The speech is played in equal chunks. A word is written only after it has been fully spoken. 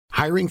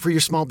Hiring for your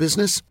small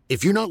business?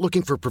 If you're not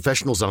looking for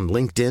professionals on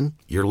LinkedIn,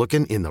 you're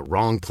looking in the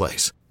wrong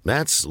place.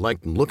 That's like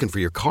looking for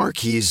your car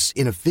keys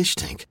in a fish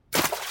tank.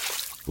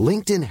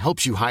 LinkedIn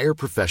helps you hire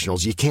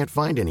professionals you can't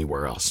find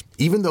anywhere else,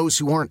 even those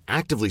who aren't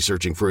actively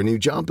searching for a new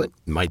job but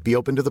might be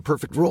open to the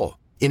perfect role.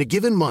 In a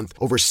given month,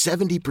 over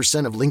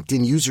 70% of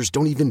LinkedIn users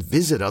don't even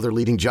visit other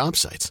leading job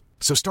sites.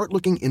 So start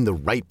looking in the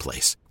right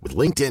place. With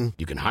LinkedIn,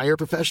 you can hire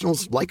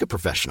professionals like a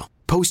professional.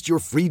 Post your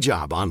free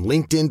job on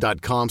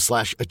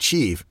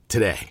linkedin.com/achieve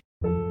today.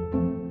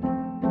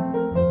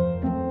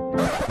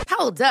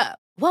 Hold up.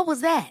 What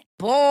was that?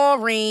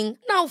 Boring.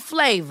 No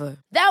flavor.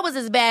 That was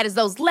as bad as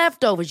those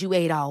leftovers you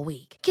ate all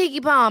week.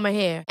 Keke Palmer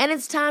here. And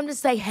it's time to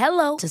say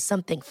hello to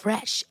something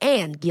fresh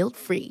and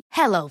guilt-free.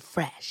 Hello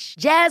Fresh.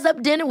 Jazz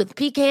up dinner with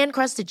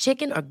pecan-crusted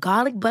chicken or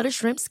garlic butter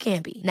shrimp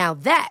scampi. Now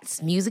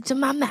that's music to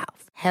my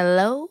mouth.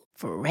 Hello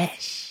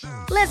Fresh.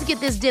 Let's get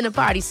this dinner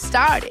party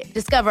started.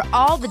 Discover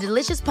all the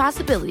delicious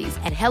possibilities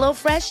at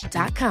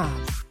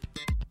hellofresh.com.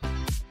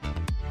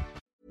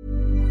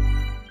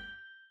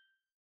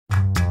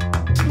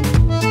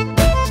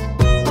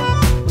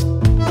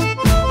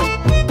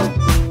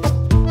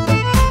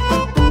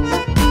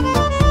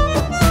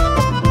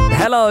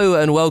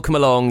 Hello and welcome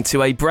along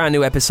to a brand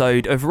new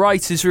episode of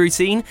Writer's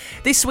Routine.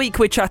 This week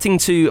we're chatting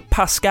to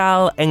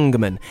Pascal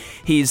Engman.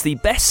 He is the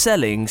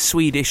best-selling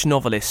Swedish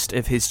novelist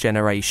of his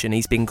generation.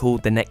 He's been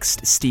called the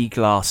next Stieg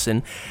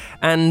Larsson,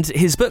 and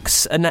his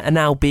books are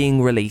now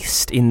being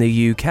released in the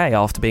UK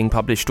after being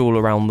published all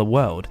around the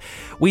world.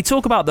 We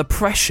talk about the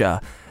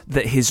pressure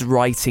that his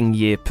writing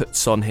year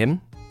puts on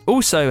him,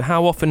 also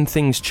how often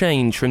things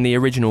change from the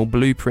original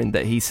blueprint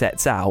that he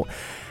sets out,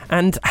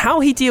 and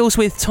how he deals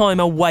with time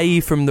away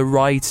from the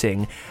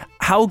writing.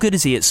 How good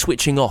is he at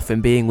switching off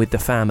and being with the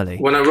family?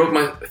 When I wrote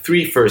my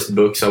 3 first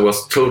books, I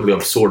was totally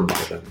absorbed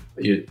by them.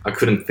 I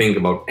couldn't think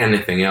about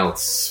anything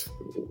else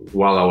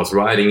while I was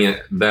writing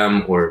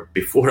them or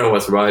before I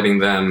was writing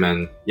them.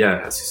 And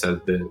yeah, as you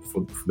said,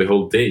 for the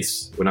whole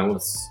days when I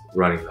was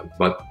writing them.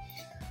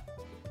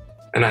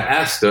 And I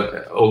asked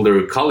an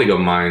older colleague of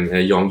mine,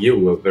 Jan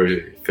Guillou, a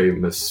very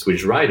famous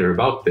Swedish writer,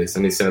 about this.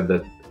 And he said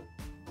that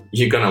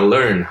you're gonna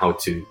learn how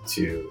to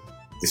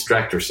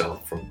distract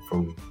yourself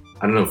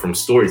from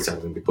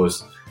storytelling,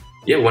 because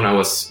when I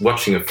was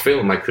watching a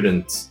film, I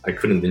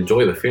couldn't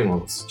enjoy the film. I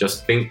was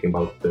just thinking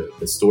about the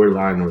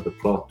storyline or the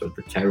plot or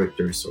the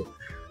characters or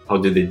how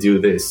did they do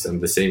this,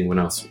 and the same when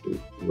I was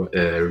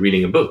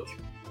reading a book.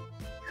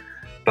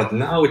 But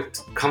now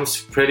it comes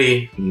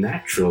pretty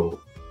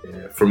natural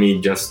for me,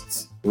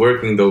 just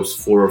working those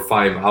 4 or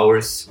 5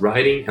 hours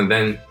writing, and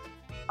then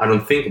I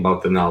don't think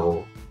about the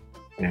novel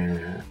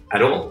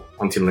at all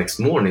until next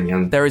morning.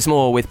 And there is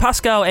more with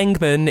Pascal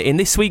Engman in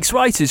this week's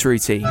Writer's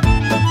Routine.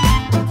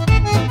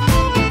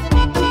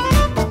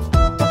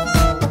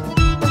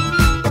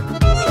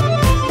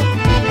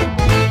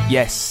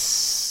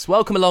 Yes,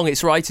 welcome along.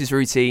 It's Writer's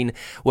Routine,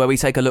 where we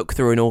take a look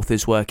through an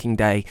author's working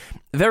day,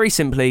 very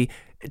simply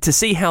to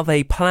see how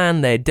they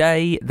plan their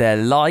day, their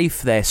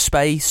life, their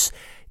space,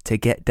 to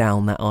get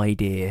down that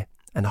idea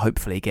and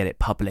hopefully get it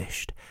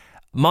published.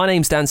 My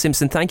name's Dan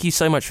Simpson. Thank you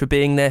so much for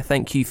being there.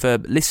 Thank you for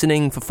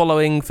listening, for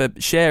following, for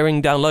sharing,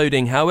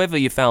 downloading, however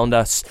you found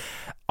us.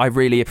 I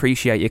really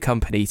appreciate your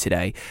company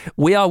today.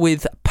 We are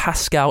with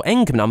Pascal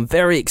Engman. I'm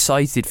very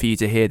excited for you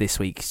to hear this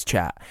week's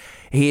chat.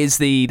 He is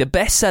the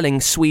best-selling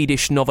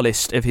Swedish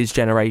novelist of his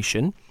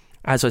generation,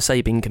 as I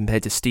say, being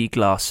compared to Stieg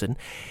Larsson.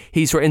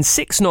 He's written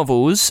 6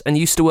 novels and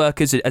used to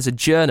work as a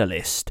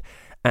journalist,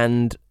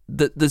 and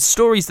the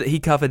stories that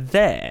he covered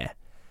there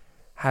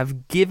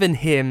have given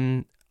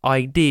him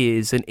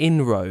ideas and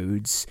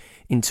inroads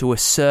into a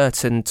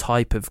certain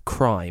type of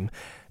crime.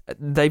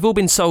 They've all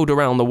been sold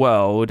around the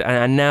world,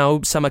 and now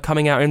some are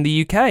coming out in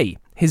the UK.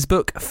 His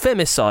book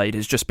Femicide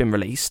has just been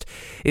released.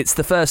 It's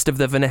the first of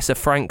the Vanessa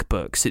Frank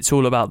books. It's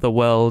all about the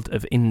world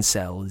of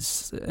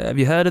incels. Have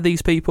you heard of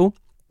these people?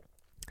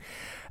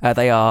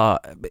 They are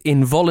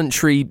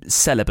involuntary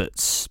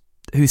celibates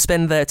who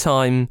spend their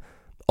time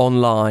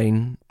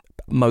online,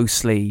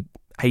 mostly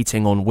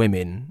hating on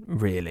women,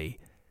 really.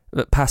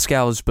 But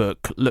Pascal's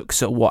book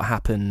looks at what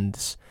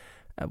happens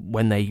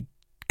when they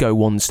go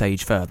one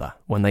stage further,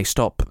 when they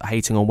stop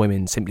hating on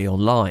women simply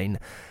online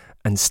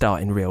and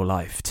start in real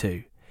life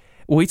too.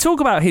 We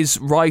talk about his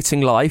writing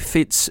life.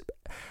 It's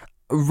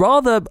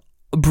rather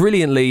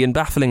brilliantly and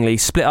bafflingly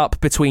split up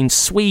between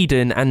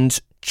Sweden and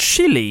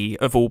Chile,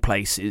 of all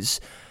places,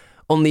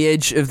 on the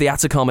edge of the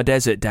Atacama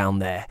Desert down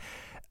there.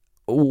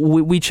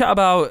 We chat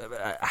about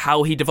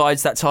how he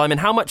divides that time and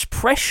how much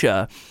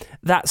pressure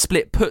that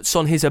split puts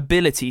on his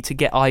ability to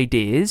get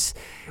ideas.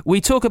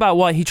 We talk about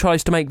why he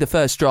tries to make the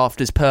first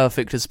draft as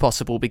perfect as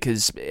possible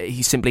because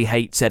he simply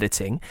hates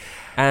editing.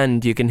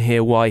 And you can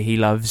hear why he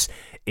loves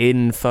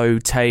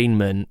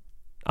infotainment.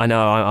 I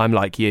know, I'm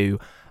like you,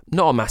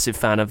 not a massive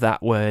fan of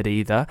that word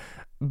either.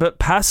 But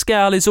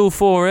Pascal is all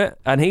for it,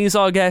 and he's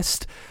our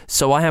guest,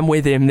 so I am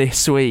with him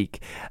this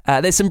week.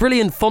 There's some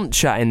brilliant font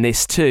chat in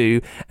this too,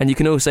 and you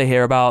can also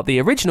hear about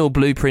the original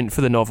blueprint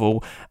for the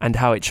novel and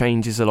how it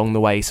changes along the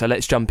way. So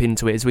let's jump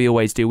into it, as we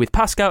always do, with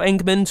Pascal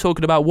Engman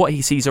talking about what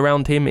he sees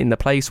around him in the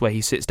place where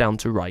he sits down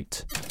to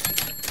write.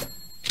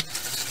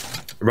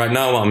 Right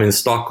now I'm in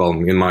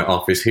Stockholm in my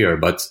office here,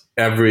 but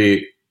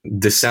every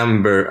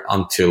December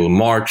until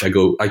March I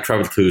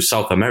travel to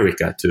South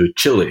America, to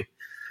Chile.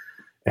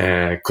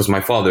 Because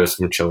my father is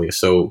from Chile,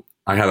 so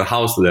I have a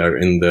house there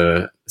in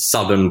the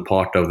southern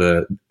part of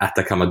the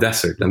Atacama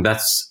Desert, and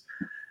that's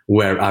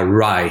where I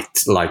write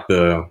like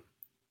the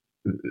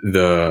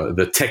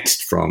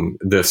text from.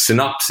 The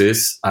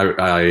synopsis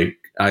I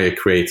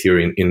create here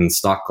in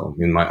Stockholm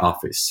in my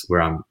office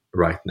where I'm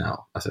right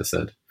now, as I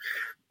said.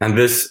 And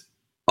this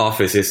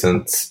office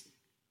isn't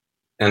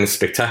any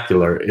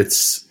spectacular.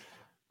 It's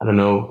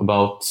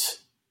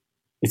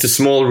it's a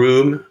small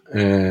room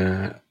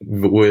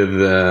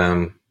with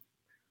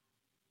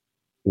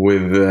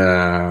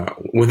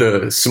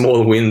a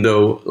small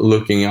window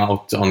looking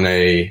out on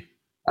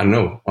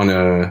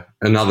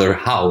another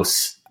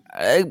house.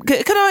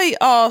 Can I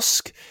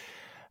ask?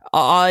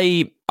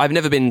 I've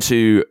never been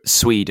to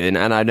Sweden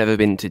and I've never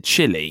been to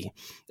Chile.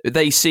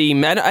 They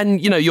seem,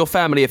 and your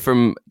family are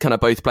from kind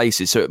of both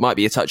places, so it might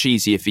be a touch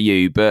easier for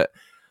you. But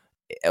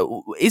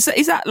is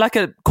that like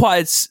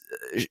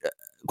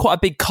quite a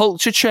big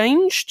culture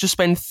change to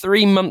spend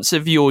 3 months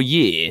of your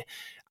year,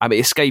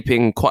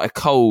 escaping quite a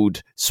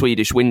cold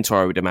Swedish winter,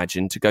 I would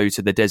imagine, to go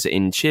to the desert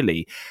in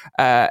Chile?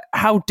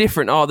 How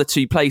different are the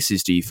two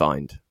places, do you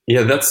find?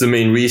 Yeah, that's the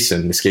main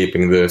reason,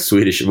 escaping the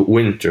Swedish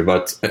winter.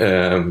 But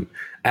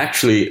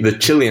actually, the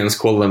Chileans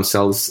call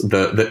themselves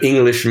the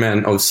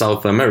Englishmen of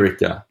South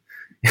America.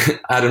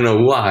 I don't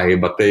know why,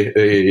 but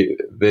they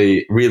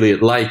really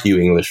like you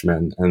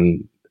Englishmen,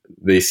 and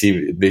they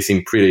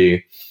seem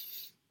pretty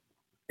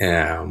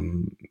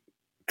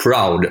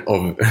proud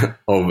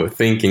of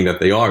thinking that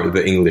they are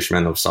the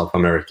Englishmen of South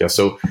America.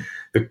 So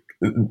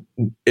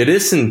it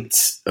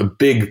isn't a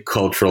big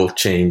cultural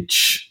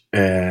change,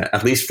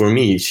 at least for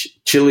me.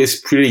 Chile is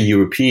pretty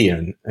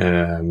European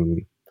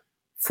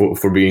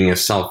for being a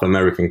South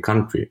American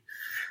country.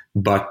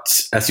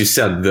 But as you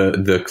said,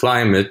 the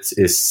climate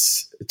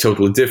is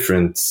totally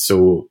different.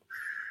 So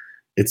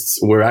it's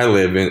where I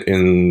live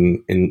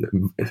in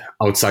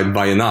outside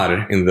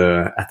Vallenar in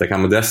the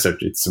Atacama Desert.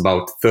 It's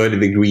about 30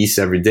 degrees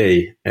every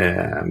day,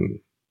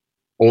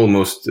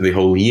 almost the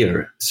whole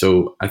year.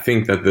 So I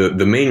think that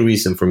the main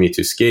reason for me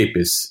to escape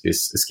is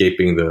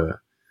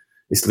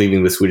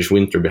leaving the Swedish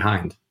winter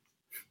behind.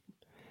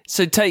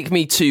 So take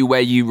me to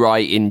where you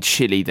write in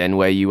Chile then,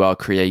 where you are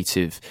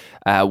creative.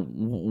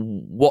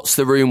 What's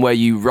the room where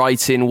you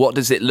write in? What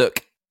does it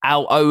look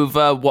out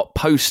over? What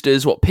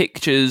posters, what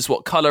pictures,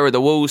 what colour are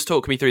the walls?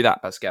 Talk me through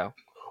that, Pascal.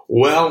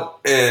 Well,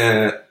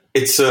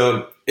 it's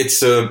a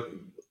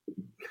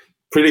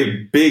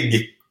pretty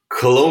big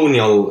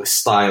colonial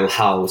style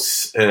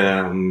house.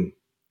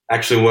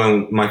 Actually,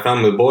 when my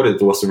family bought it,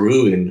 it was a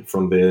ruin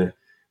from the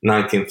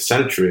 19th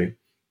century.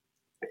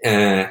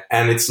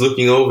 And it's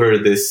looking over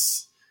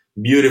this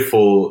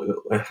beautiful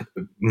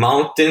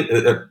mountain.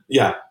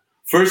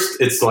 First,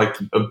 it's like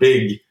a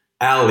big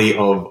alley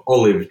of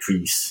olive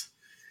trees.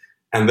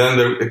 And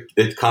then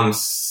it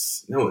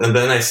comes, and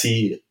then I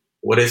see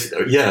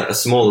a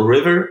small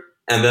river.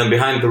 And then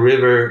behind the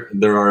river,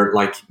 there are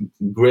like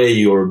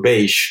gray or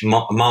beige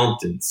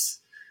mountains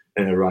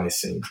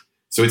rising.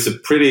 So it's a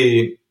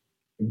pretty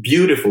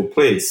beautiful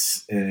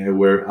place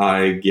where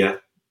I've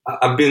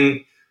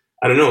been,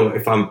 I don't know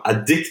if I'm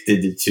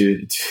addicted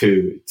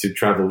to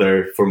travel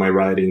there for my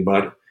writing,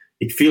 but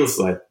it feels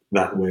like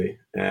that way.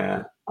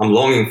 I'm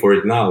longing for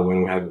it now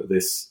when we have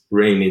this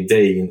rainy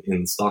day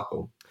in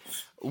Stockholm.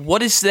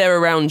 What is there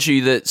around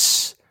you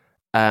that's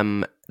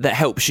that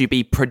helps you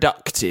be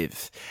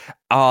productive?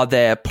 Are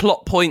there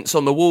plot points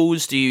on the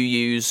walls? Do you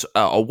use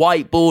a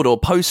whiteboard or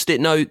post-it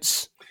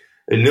notes?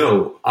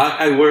 No,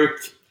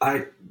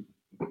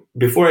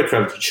 before I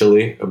traveled to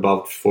Chile,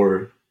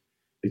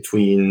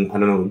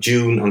 between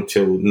June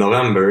until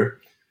November,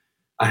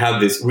 I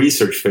have this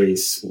research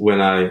phase when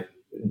I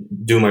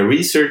do my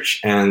research,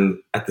 and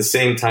at the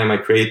same time I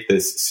create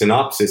this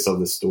synopsis of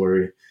the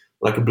story,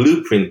 like a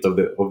blueprint of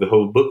the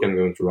whole book I'm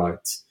going to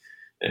write.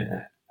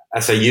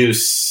 As I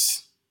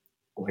use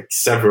like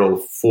several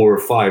 4,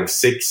 5,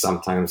 6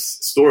 sometimes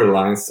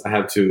storylines, I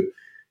have to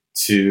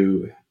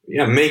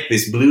make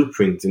this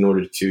blueprint in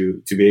order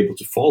to be able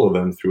to follow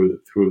them through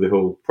the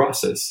whole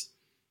process.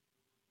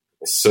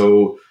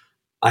 So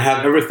I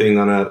have everything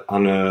on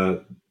a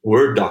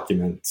Word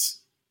document.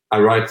 I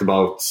write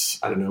about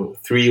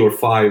 3 or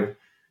 5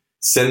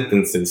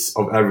 sentences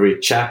of every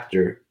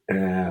chapter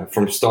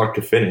from start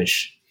to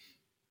finish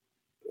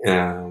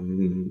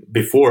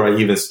before I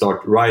even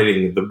start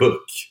writing the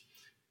book.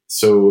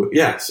 So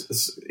yes,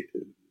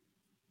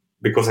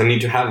 because I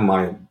need to have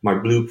my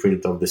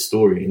blueprint of the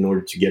story in order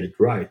to get it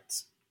right.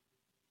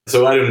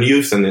 So I don't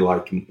use any I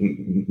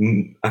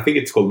think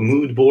it's called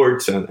mood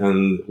boards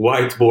and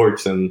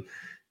whiteboards and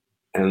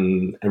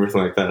and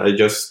everything like that. I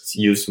just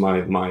use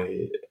my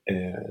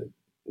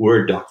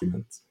Word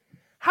document.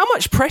 How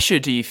much pressure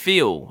do you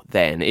feel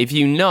then if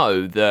you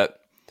know that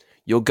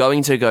you're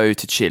going to go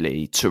to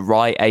Chile to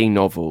write a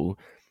novel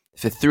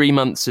for 3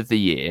 months of the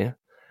year?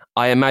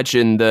 I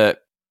imagine that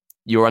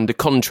you're under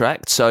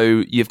contract,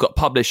 so you've got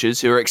publishers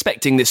who are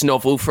expecting this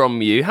novel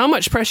from you. How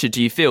much pressure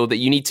do you feel that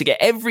you need to get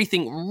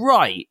everything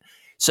right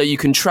so you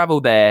can travel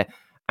there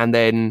and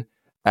then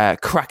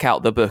crack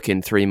out the book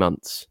in 3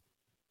 months?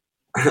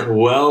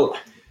 Well,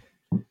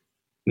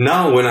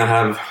 now when I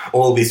have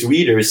all these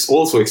readers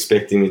also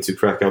expecting me to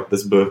crack out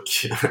this book,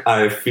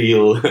 I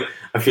feel a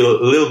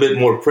little bit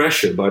more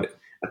pressure, but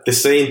at the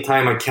same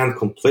time I can't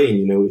complain.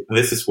 You know,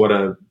 this is what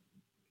I've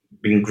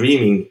been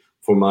dreaming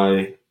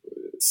for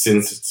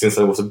since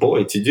I was a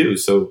boy to do.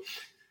 So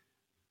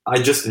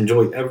I just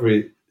enjoy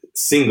every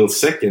single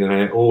second, and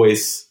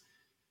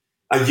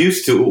I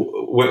used to,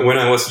 when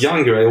I was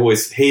younger, I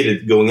always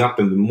hated going up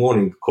in the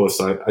morning because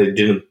I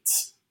didn't,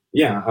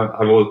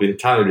 I've always been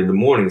tired in the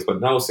mornings, but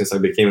now since I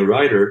became a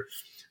writer,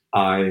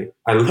 I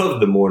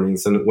love the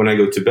mornings, and when I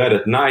go to bed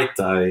at night,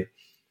 I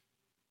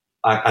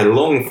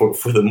long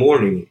for the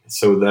morning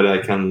so that I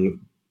can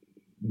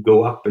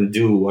go up and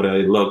do what I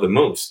love the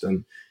most.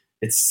 And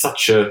it's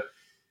such a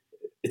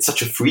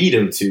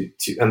freedom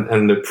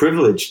and the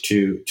privilege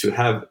to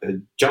have a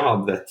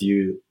job that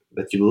you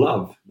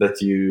love,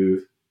 that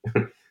you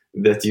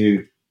that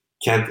you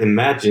can't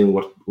imagine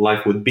what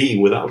life would be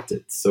without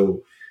it.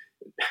 So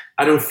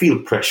I don't feel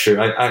pressure.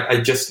 I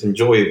just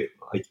enjoy it.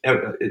 Like,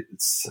 it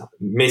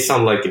may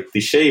sound like a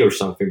cliche or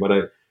something, but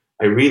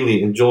I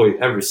really enjoy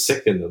every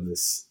second of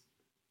this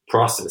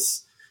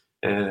process,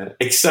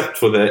 except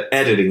for the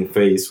editing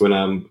phase when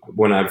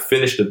I've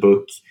finished the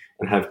book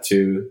and have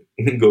to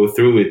go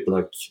through it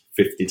like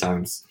 50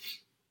 times.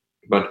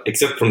 But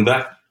except from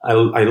that, I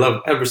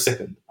love every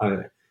second.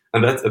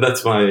 And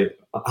that's my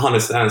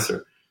honest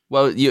answer.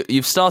 Well,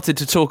 you've started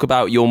to talk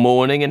about your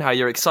morning and how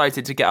you're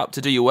excited to get up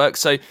to do your work.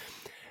 So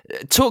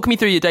talk me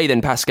through your day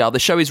then, Pascal. The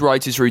show is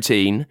Writer's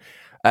Routine.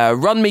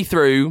 Run me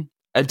through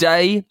a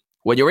day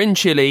when you're in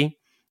Chile,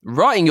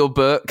 writing your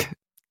book.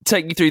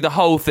 Take me through the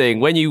whole thing.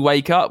 When you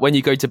wake up, when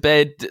you go to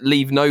bed,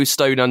 leave no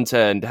stone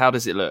unturned. How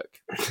does it look?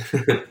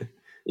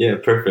 Yeah,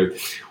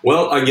 perfect.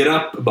 Well, I get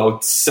up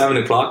about 7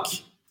 o'clock,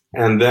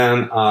 and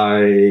then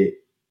I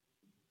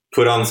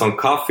put on some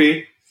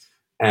coffee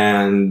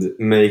and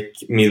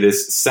make me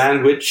this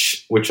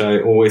sandwich, which I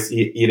always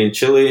eat in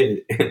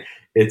Chile.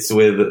 It's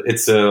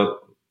a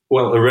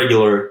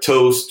regular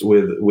toast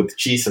with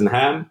cheese and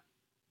ham,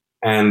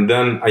 and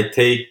then I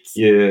take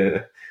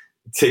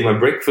my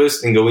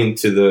breakfast and go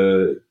into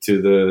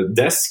the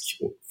desk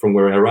from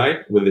where I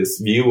write with this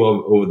view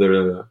over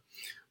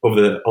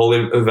the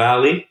Olive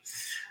Valley,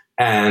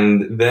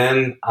 and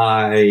then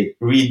I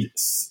read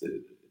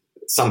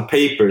some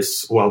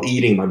papers while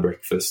eating my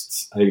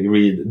breakfast. I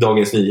read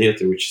Dagens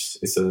Nyheter, which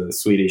is a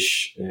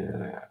Swedish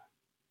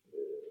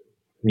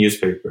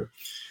newspaper.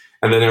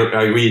 And then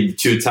I read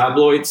 2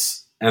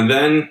 tabloids. And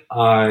then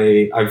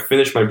I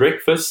finish my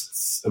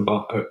breakfast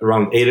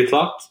around 8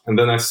 o'clock. And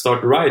then I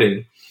start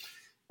writing.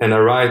 And I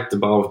write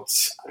about,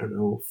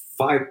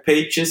 5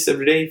 pages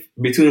every day,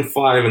 between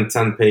 5 and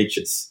 10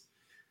 pages.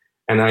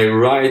 And I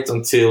write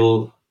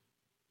until,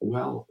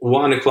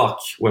 1 o'clock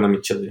when I'm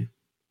in Chile.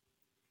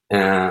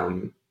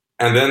 And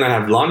then I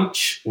have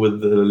lunch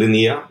with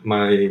Linnea,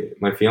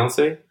 my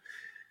fiance.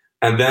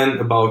 And then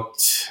about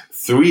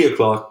 3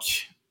 o'clock,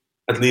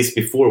 at least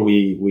before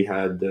we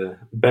had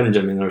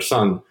Benjamin, our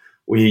son,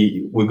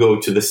 we go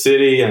to the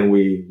city and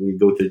we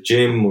go to the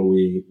gym, or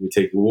we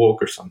take a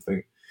walk or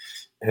something.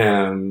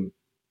 And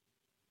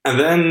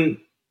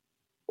then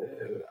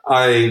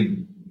I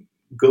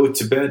go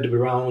to bed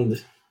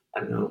around,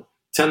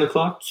 10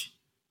 o'clock,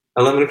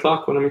 11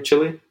 o'clock when I'm in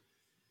Chile.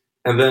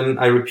 And then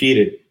I repeat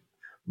it.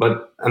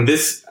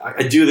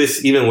 I do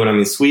this even when I'm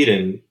in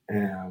Sweden,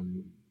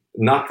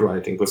 not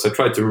writing, because I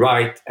try to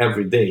write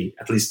every day,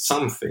 at least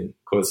something,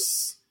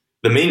 because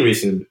the main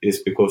reason is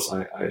because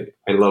I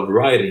love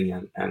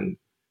writing and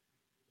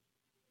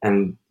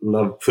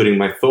love putting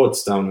my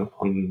thoughts down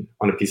on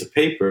a piece of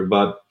paper.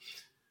 But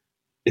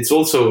it's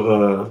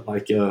also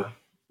like a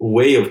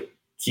way of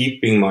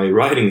keeping my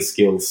writing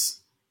skills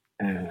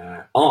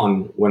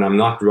on when I'm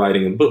not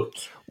writing a book.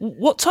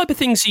 What type of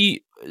things are you...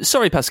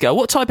 Sorry, Pascal,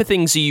 what type of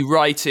things are you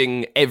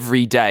writing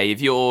every day?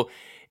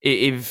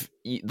 If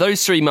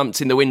those 3 months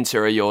in the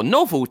winter are your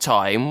novel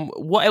time,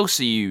 what else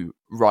are you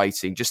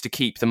writing just to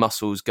keep the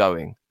muscles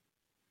going?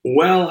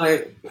 Well,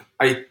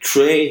 I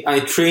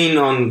train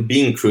on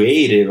being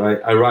creative.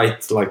 I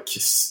write like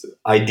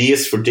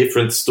ideas for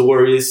different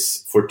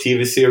stories, for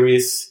TV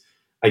series.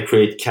 I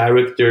create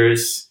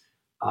characters.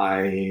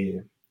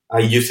 I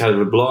used to have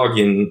a blog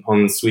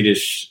on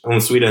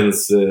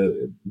Sweden's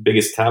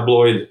biggest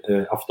tabloid,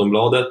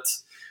 Aftonbladet.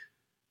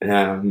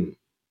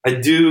 I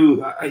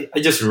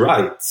just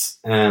write,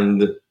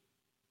 and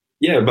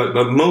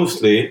but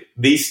mostly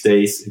these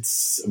days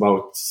it's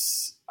about,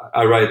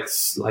 I write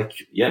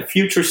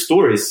future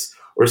stories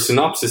or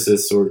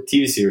synopsises or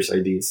TV series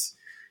ideas,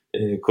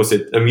 because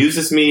it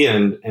amuses me,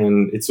 and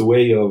it's a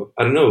way of,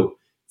 I don't know,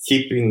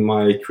 keeping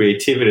my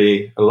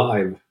creativity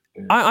alive.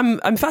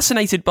 I'm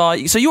fascinated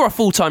by. So you're a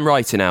full-time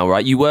writer now,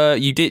 right? You were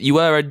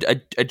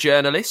a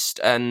journalist,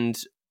 and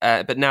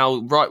but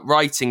now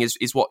writing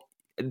is what,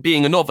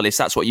 being a novelist.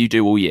 That's what you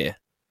do all year.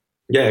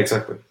 Yeah,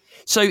 exactly.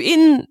 So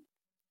in,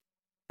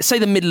 say,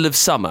 the middle of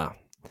summer,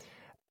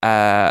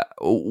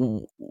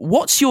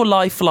 what's your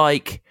life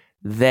like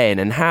then,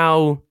 and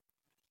how?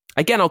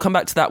 Again, I'll come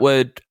back to that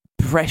word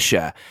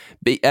pressure.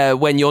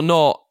 When you're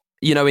not,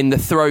 in the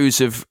throes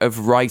of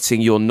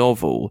writing your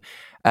novel,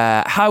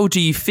 how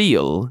do you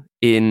feel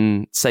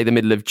in, say, the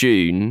middle of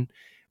June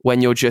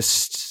when you're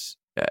just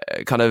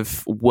kind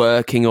of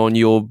working on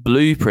your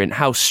blueprint?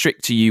 How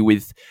strict are you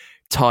with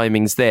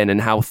timings then, and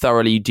how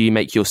thoroughly do you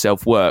make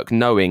yourself work,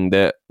 knowing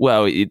that,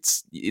 well,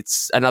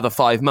 it's another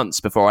 5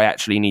 months before I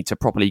actually need to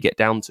properly get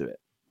down to it?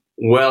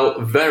 Well,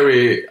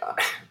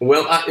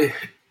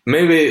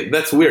 maybe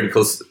that's weird,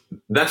 because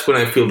that's when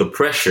I feel the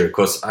pressure,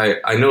 because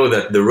I know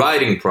that the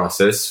writing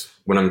process,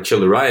 when I'm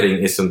chilly writing,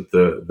 isn't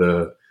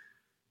the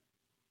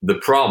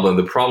problem.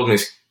 The problem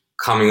is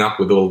coming up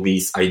with all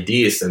these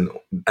ideas and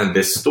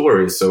this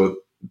story. So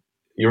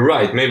you're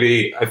right.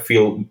 Maybe I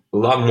feel a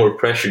lot more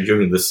pressure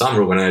during the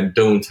summer when I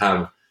don't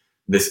have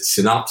this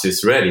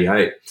synopsis ready.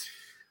 I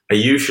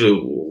usually,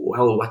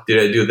 what did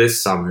I do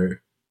this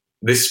summer?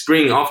 This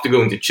spring, after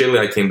going to Chile,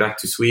 I came back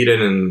to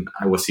Sweden, and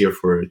I was here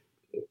for,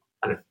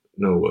 I don't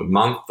know, a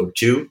month or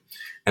two.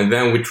 And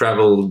then we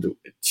traveled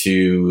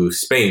to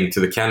Spain, to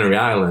the Canary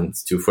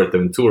Islands, to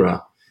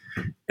Fuerteventura,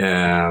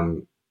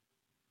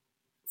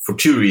 for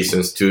two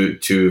reasons: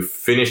 to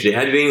finish the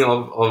editing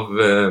of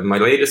my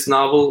latest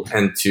novel,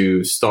 and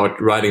to start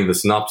writing the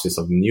synopsis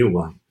of the new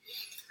one.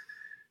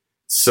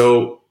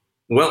 So,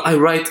 I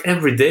write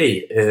every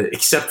day,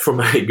 except for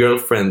my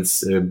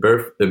girlfriend's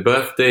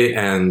birthday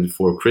and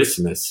for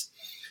Christmas.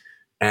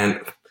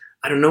 And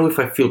I don't know if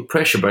I feel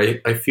pressure,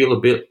 but I feel a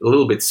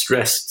little bit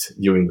stressed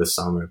during the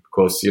summer,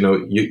 because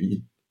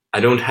I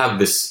don't have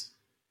this.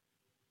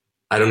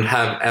 I don't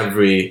have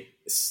every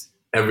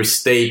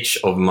stage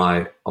of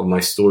my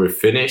story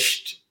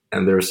finished,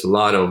 and there's a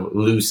lot of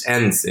loose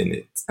ends in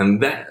it,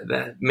 and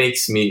that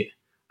makes me,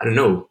 I don't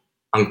know,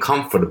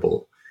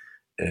 uncomfortable,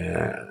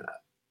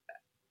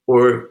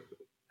 or,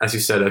 as you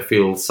said, I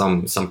feel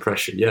some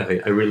pressure. Yeah,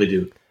 I really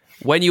do.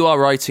 When you are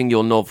writing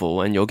your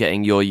novel and you're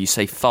getting you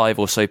say 5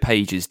 or so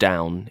pages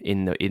down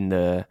in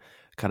the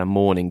kind of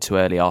morning to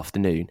early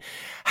afternoon,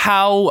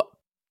 how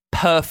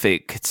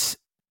perfect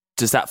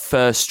does that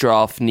first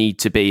draft need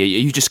to be? Are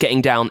you just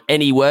getting down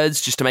any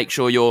words just to make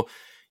sure you're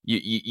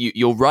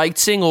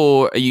writing,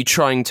 or are you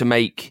trying to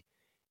make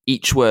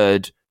each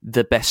word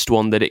the best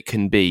one that it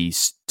can be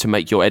to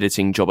make your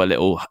editing job a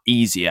little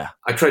easier?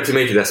 I try to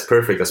make it as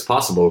perfect as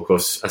possible,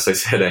 because, as I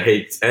said, I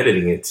hate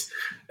editing it.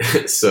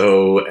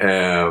 So,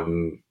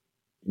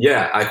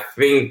 I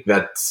think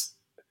that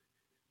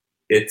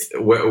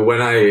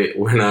when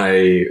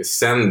I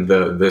send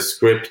the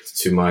script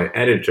to my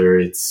editor,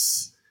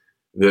 it's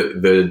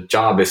the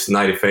job is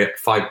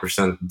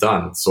 95%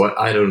 done. So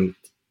I don't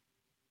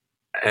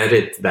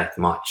edit that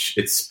much.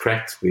 It's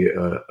practically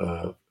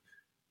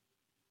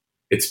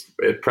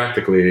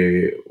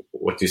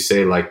what you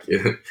say, like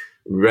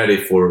ready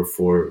for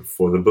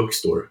the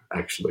bookstore,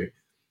 actually.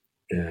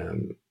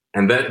 And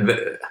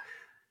that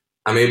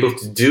I'm able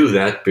to do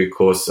that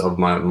because of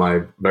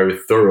my very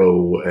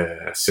thorough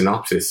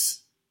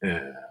synopsis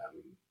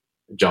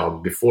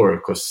job before,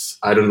 because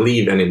I don't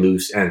leave any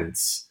loose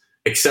ends,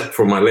 except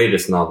for my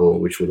latest novel,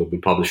 which will be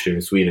published here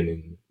in Sweden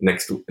in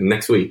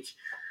next week,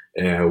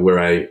 where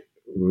I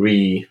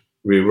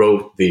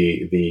rewrote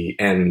the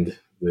end,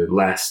 the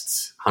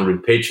last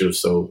 100 pages or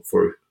so,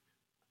 for,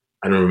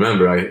 I don't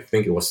remember, I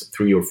think it was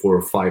 3 or 4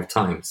 or 5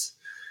 times,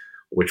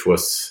 which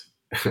was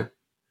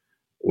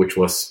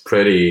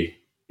pretty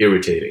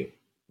irritating.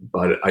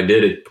 But I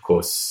did it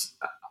because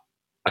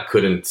I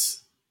couldn't.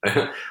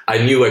 I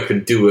knew I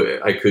could do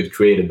it. I could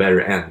create a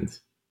better end.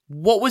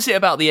 What was it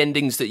about the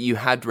endings that you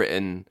had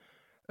written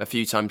a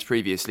few times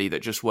previously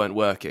that just weren't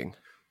working?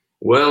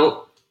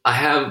 Well, I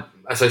have,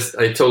 as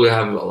I told you, I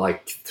have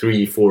like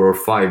 3, 4, or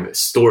 5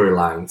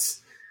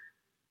 storylines.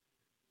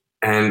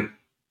 And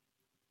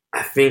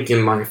I think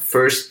in my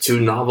first 2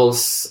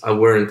 novels, I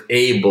weren't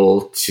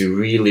able to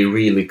really,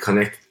 really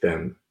connect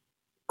them,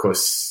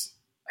 because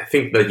I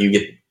think that you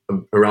get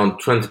around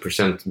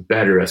 20%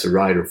 better as a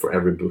writer for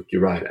every book you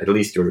write, at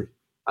least your,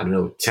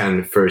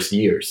 10 first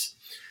years.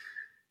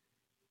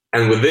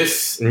 And with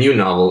this new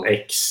novel,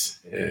 X,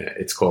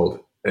 it's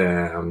called,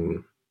 I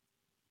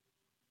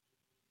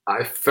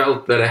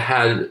felt that I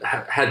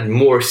had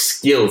more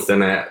skills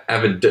than I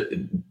ever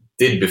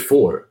did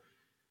before.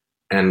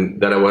 And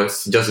that I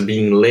was just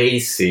being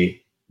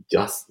lazy,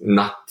 just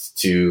not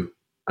to,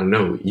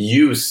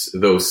 use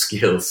those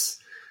skills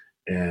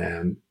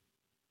to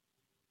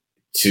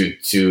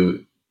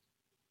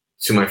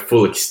my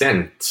full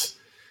extent.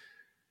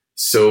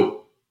 So,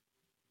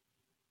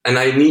 and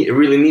I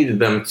really needed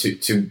them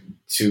to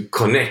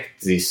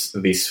connect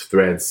these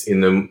threads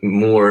in a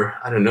more,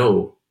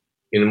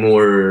 in a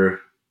more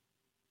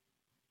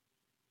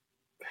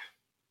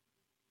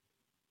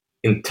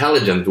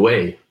intelligent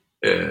way.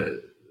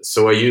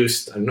 So I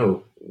used, I don't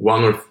know,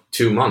 1 or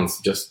 2 months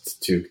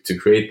just to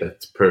create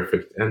that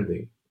perfect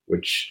ending,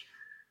 which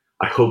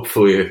I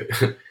hopefully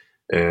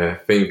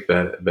think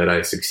that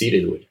I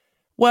succeeded with.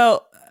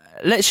 Well,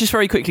 let's just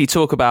very quickly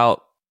talk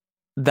about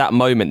that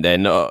moment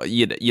then.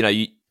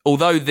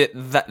 Although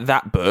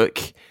that book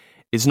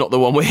is not the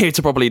one we're here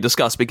to probably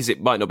discuss because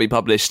it might not be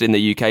published in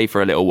the UK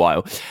for a little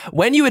while.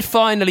 When you had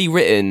finally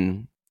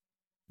written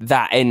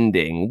that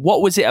ending,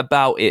 what was it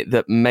about it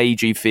that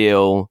made you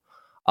feel,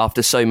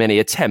 after so many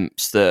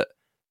attempts, that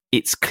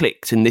it's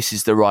clicked and this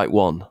is the right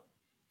one?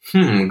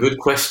 Good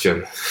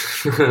question.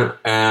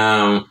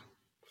 No,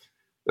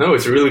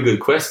 it's a really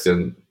good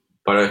question,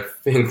 but I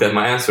think that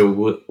my answer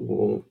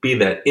won't be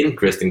that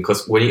interesting,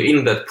 because when you're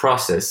in that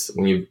process,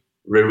 when you've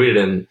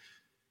rewritten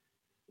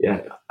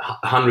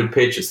 100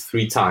 pages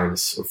 3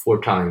 times or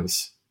 4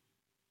 times,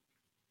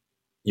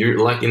 you're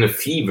like in a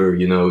fever,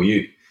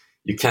 you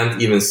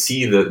can't even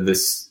see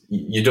this,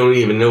 you don't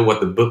even know what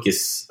the book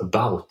is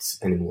about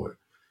anymore.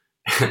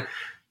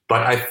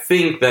 But I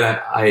think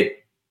that I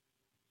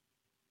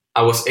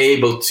was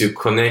able to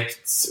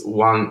connect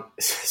one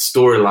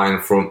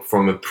storyline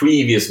from a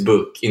previous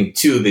book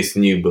into this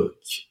new book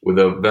with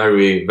a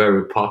very,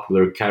 very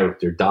popular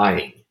character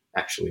dying,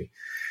 actually,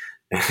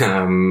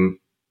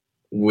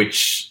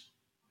 which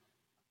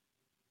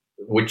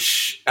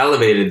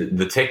elevated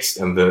the text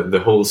and the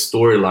whole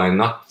storyline,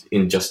 not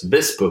in just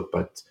this book,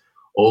 but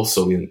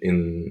also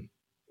in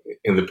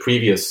the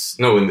previous,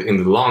 in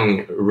the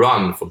long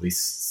run for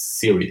this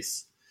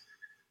series.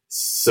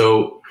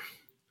 So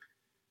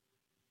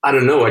I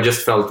don't know, I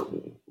just felt,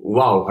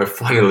 wow, I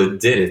finally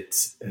did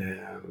it.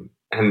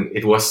 And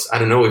it was, I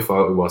don't know if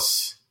I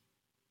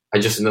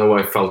just know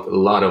I felt a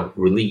lot of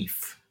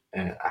relief,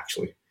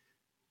 actually.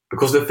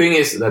 Because the thing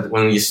is that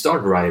when you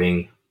start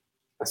writing,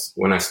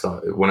 when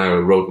I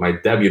wrote my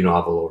debut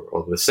novel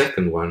or the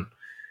second one,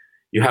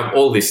 you have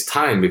all this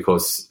time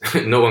because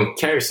no one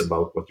cares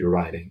about what you're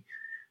writing.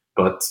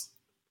 But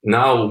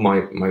now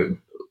my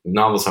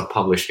novels are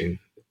published in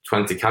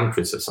 20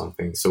 countries or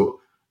something. So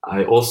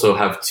I also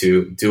have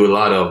to do a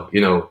lot of,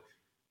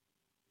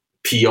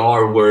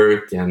 PR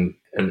work and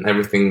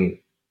everything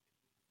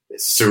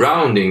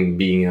surrounding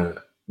being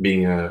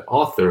a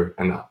author.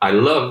 And I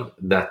love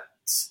that.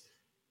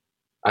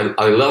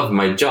 I love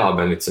my job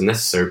and it's a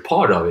necessary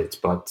part of it,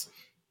 but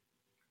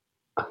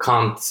I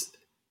can't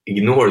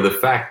ignore the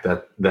fact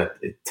that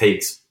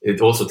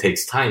it also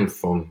takes time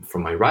from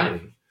my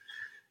writing.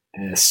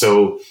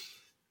 So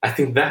I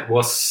think I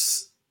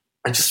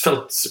just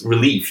felt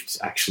relieved,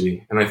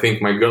 actually. And I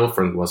think my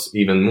girlfriend was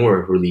even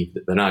more relieved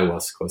than I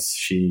was, because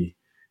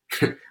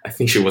I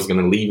think she was going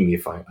to leave me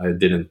if I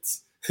didn't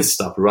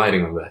stop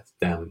writing on that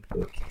damn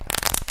book.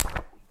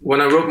 When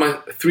I wrote my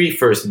 3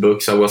 first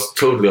books, I was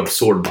totally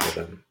absorbed by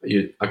them.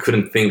 I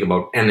couldn't think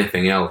about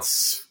anything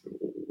else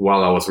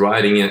while I was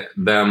writing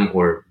them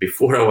or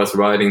before I was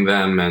writing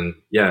them. And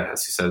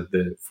as you said,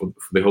 for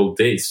the whole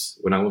days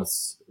when I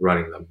was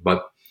writing them.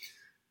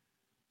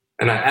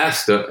 And I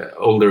asked an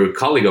older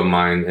colleague of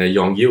mine,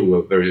 Jan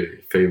Guillou, a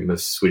very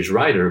famous Swedish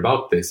writer,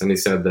 about this. And he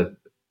said that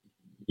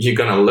you're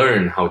going to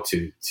learn how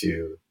to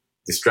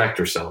distract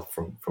yourself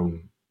from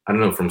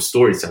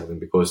storytelling,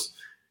 because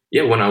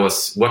when I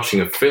was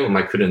watching a film,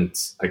 I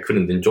couldn't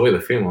enjoy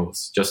the film. I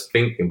was just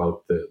thinking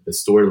about the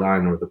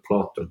storyline or the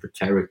plot or the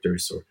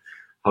characters or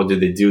how did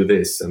they do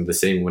this, and the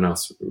same when I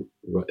was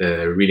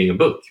reading a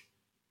book.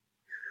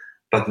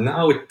 But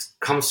now it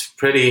comes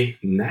pretty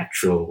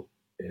natural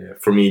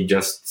for me,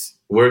 just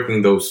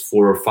working those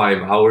 4 or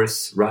 5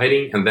 hours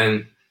writing, and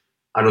then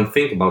I don't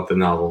think about the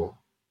novel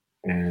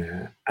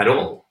at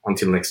all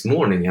until next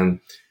morning. And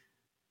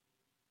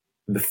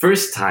the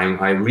first time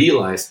I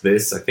realized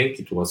this, I think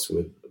it was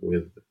with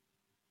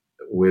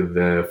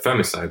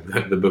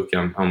Femicide, the book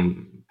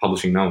I'm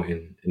publishing now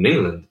in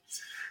England.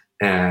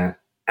 And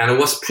I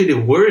was pretty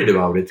worried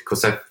about it,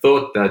 because I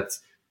thought that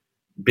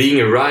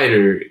being a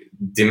writer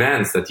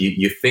demands that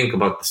you think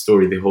about the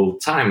story the whole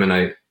time. And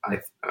I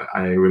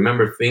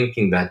remember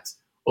thinking that,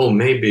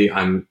 maybe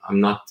I'm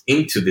not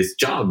into this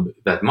job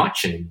that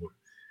much anymore.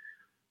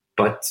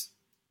 But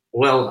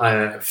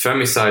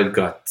Femicide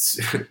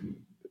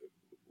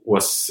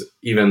was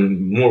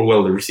even more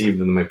well received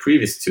than my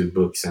previous 2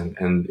 books, and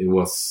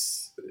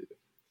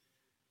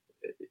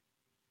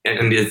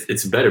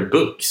it's a better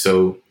book.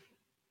 So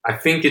I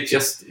think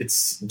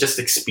it's just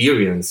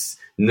experience,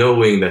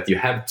 knowing that you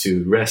have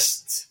to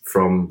rest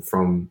from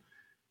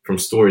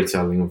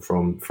storytelling,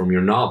 from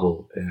your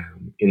novel,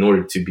 in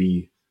order to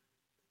be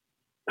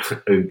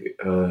a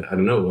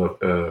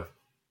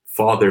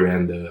father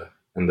and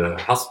a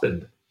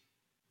husband,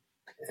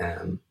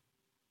 and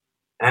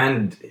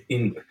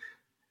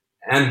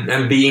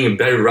being a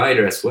better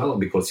writer as well,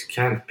 because you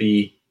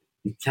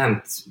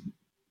can't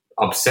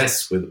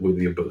obsess with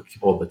your book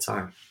all the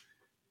time.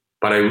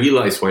 But I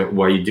realize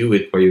why you do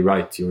it, why you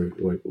write your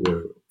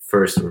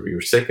first or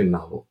your second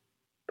novel.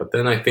 But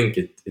then I think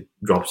it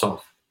drops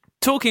off.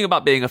 talking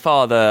about being a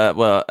father,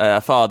 well,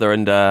 a father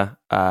and a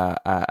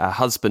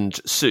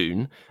husband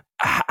soon,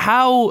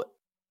 how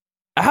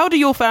do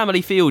your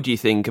family feel, do you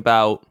think,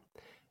 about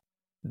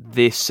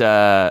this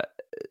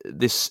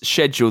this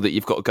schedule that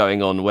you've got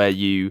going on, where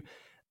you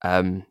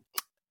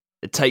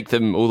take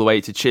them all the way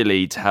to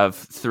Chile to have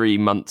 3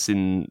 months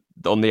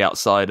on the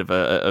outside of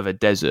a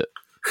desert?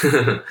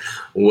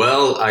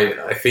 Well,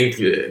 I think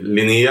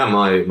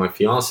Linnea, my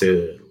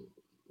fiance,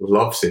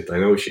 loves it. I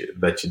know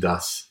that she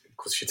does,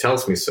 because she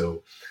tells me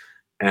so.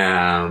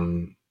 But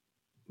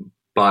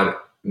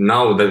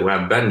now that we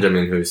have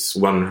Benjamin, who's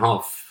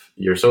 1.5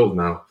 years old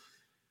now,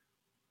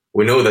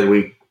 we know that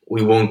we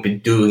won't be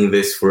doing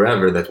this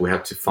forever, that we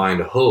have to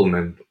find a home,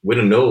 and we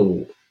don't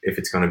know if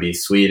it's going to be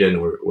Sweden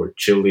or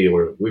Chile,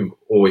 or we've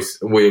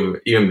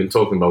even been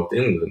talking about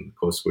England,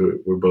 because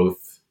we're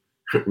both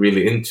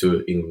really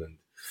into England.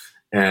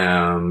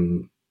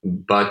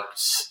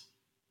 But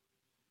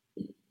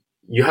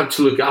you have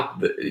to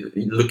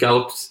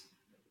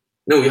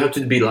you have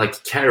to be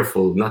like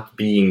careful,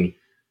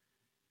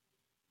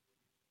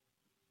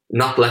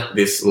 not let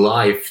this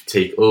life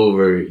take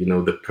over,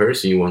 the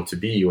person you want to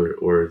be,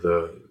 or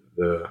the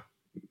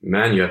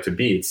man you have to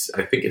be.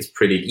 I think it's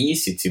pretty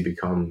easy to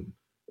become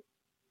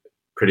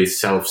pretty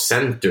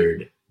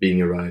self-centered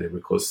being a writer,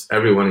 because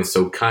everyone is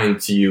so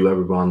kind to you.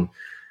 Everyone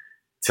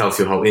tells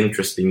you how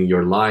interesting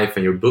your life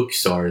and your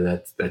books are,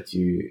 that I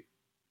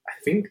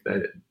think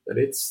that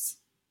it's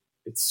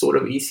sort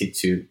of easy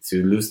to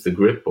lose the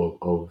grip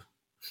of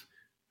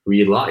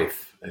real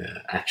life,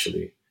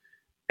 actually.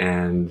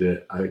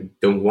 And I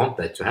don't want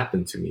that to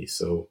happen to me.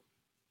 So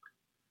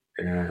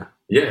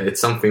it's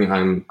something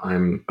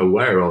I'm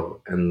aware of,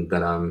 and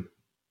that I'm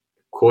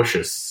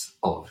cautious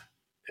of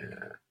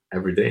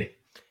every day.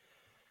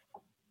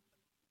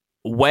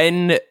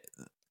 When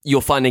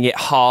you're finding it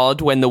hard,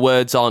 when the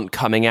words aren't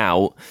coming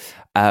out,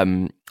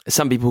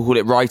 some people call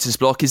it writer's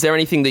block. Is there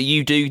anything that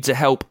you do to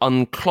help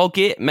unclog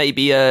it?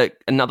 Maybe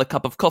another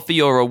cup of coffee,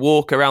 or a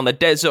walk around the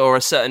desert, or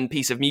a certain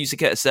piece of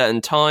music at a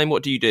certain time?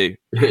 What do you do?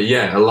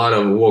 Yeah, a lot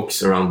of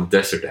walks around the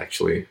desert,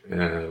 actually.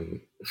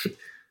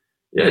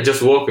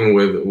 Just walking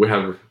we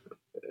have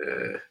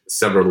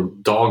several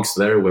dogs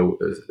there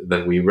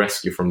that we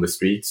rescue from the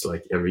streets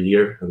like every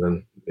year, and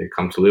then they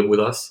come to live with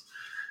us.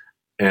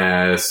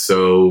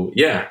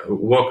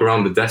 Walk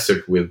around the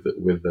desert with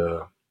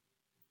the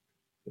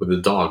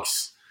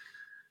dogs.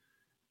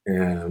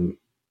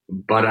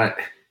 But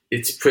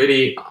it's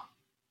pretty.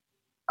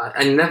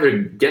 I never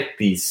get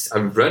these.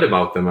 I've read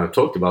about them. I've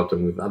talked about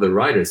them with other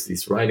writers.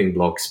 These writing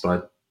blocks,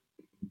 but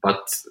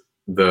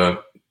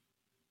the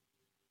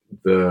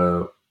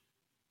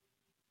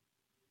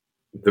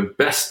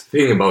best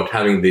thing about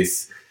having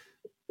this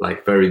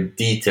like very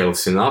detailed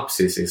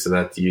synopsis is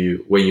that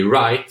when you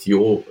start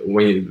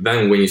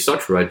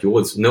to write, you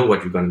always know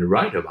what you're going to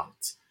write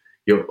about.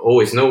 You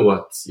always know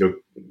what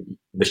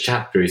the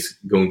chapter is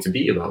going to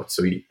be about.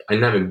 So I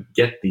never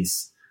get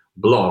these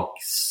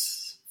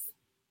blocks,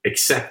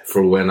 except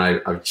for when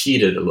I've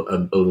cheated a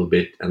little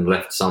bit and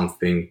left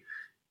something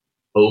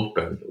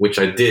open, which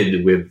I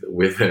did with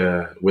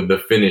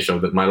the finish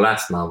of my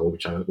last novel,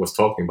 which I was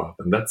talking about,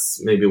 and that's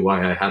maybe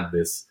why I had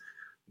this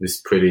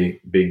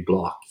pretty big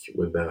block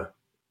with the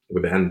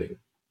ending.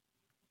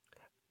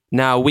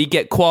 Now, we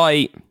get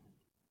quite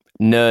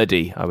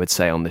nerdy, I would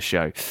say, on the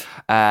show.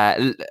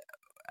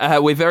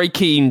 We're very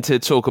keen to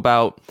talk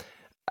about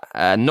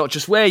not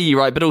just where you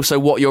write, but also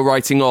what you're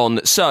writing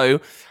on. So,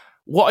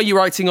 what are you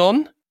writing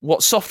on?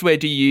 What software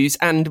do you use?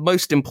 And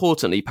most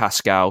importantly,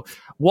 Pascal,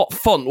 what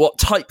font, what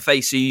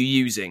typeface are you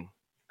using?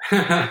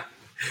 Yeah,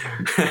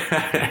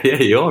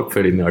 you are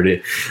pretty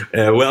nerdy.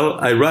 Well,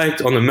 I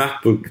write on a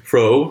MacBook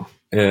Pro,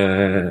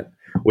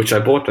 which I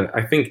bought,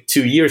 I think,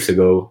 2 years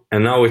ago,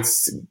 and now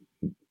it's.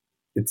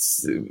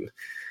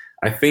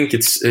 I think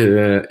it's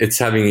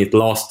having it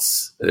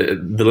lost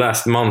the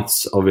last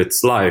months of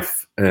its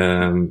life,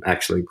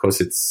 actually, because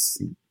it's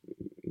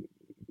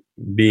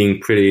being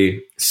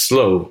pretty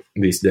slow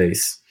these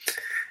days.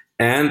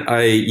 And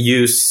I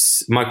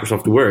use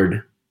Microsoft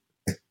Word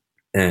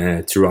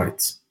to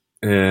write.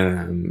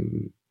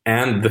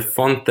 And the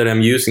font that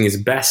I'm using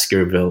is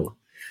Baskerville.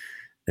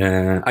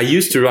 I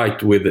used to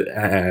write with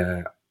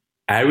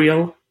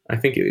Arial, I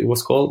think it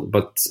was called,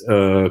 but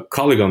a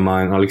colleague of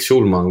mine, Alex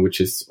Schulman, which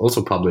is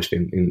also published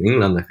in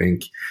England, I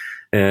think,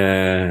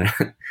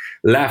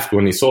 laughed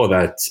when he saw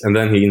that, and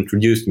then he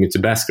introduced me to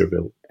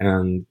Baskerville,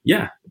 and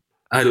yeah,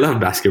 I love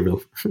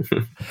Baskerville.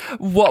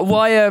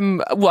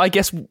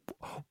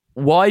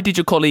 Why did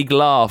your colleague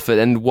laugh,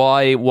 and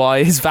why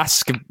is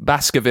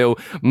Baskerville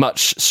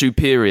much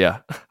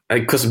superior?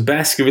 Because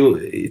Baskerville,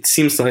 it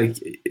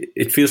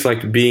feels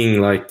like being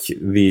like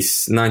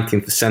this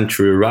 19th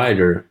century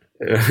writer.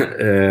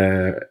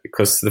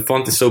 Because the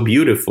font is so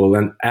beautiful,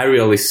 and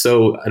Arial is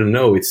so, I don't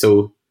know, it's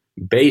so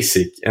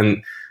basic,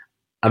 and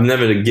I've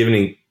never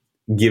given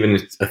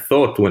it a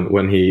thought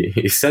when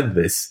he said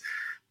this,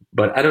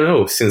 but I don't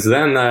know, since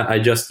then I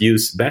just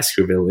use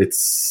Baskerville.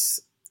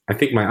 I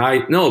think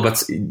but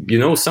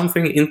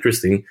something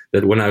interesting,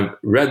 that when I've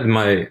read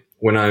my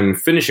when I'm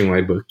finishing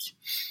my book,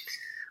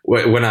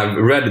 when I've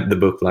read the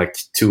book like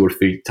 2 or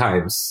 3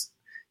 times,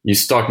 you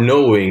start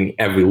knowing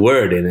every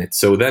word in it.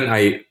 So then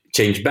I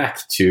change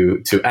back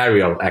to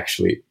Arial,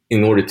 actually,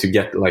 in order to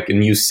get like a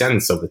new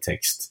sense of the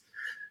text.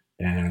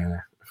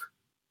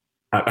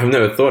 I've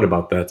never thought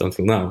about that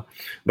until now,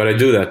 but I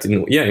do that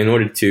in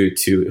order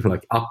to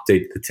like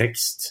update the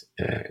text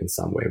in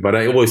some way. But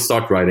I always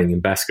start writing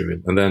in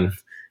Baskerville, and then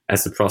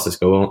as the process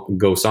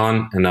goes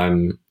on and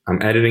I'm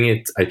editing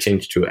it, I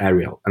change to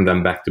Arial and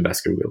then back to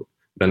Baskerville.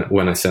 Then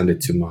when I send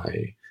it to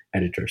my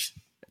editors.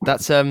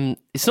 That's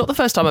it's not the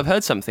first time I've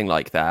heard something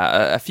like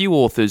that. A few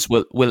authors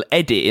will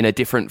edit in a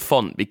different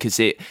font because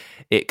it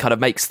kind of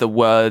makes the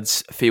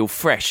words feel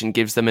fresh and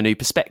gives them a new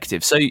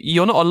perspective. So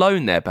you're not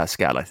alone there,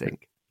 Pascal, I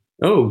think.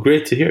 Oh,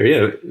 great to hear.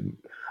 Yeah.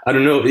 I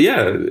don't know.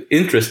 Yeah,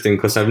 interesting,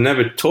 because I've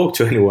never talked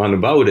to anyone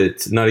about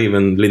it, not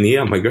even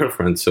Linnea, my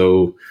girlfriend.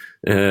 So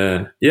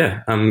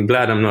yeah, I'm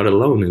glad I'm not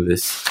alone in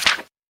this.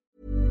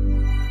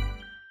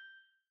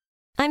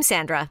 I'm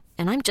Sandra,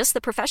 and I'm just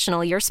the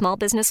professional your small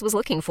business was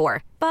looking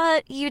for.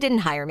 But you didn't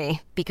hire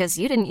me because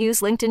you didn't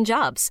use LinkedIn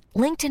Jobs.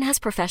 LinkedIn has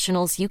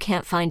professionals you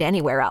can't find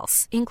anywhere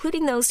else,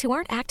 including those who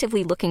aren't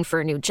actively looking for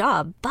a new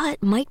job,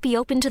 but might be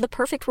open to the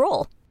perfect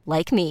role,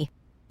 like me.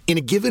 In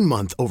a given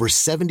month, over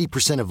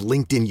 70% of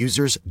LinkedIn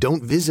users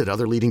don't visit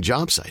other leading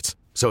job sites.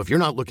 So if you're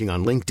not looking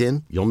on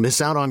LinkedIn, you'll miss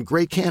out on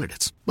great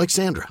candidates like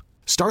Sandra.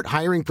 Start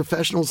hiring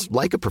professionals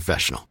like a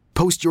professional.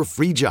 Post your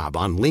free job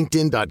on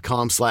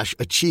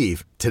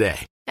linkedin.com/achieve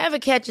today. Ever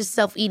catch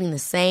yourself eating the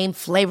same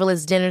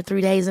flavorless dinner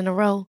 3 days in a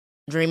row?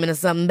 Dreaming of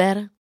something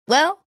better?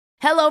 Well,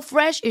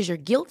 HelloFresh is your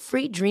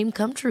guilt-free dream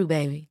come true,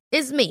 baby.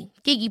 It's me,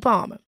 Keke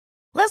Palmer.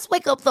 Let's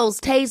wake up those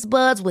taste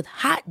buds with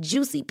hot,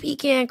 juicy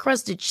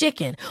pecan-crusted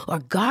chicken or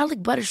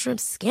garlic butter shrimp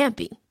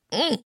scampi.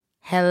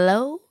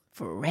 Hello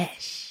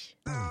Fresh.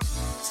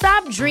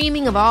 Stop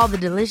dreaming of all the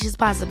delicious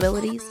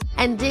possibilities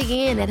and dig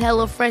in at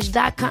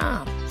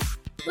HelloFresh.com.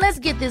 Let's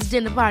get this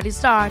dinner party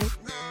started.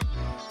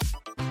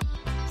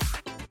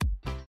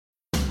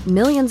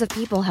 Millions of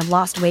people have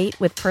lost weight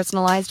with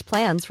personalized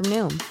plans from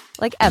Noom.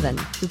 Like Evan,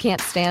 who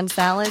can't stand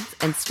salads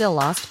and still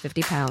lost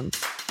 50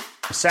 pounds.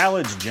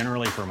 Salads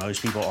generally for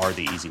most people are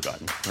the easy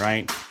button,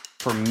 right?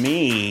 For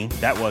me,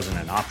 that wasn't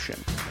an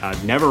option. I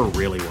never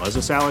really was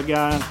a salad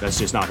guy. That's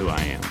just not who I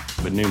am.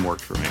 But Noom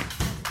worked for me.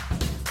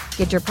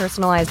 Get your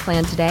personalized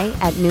plan today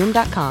at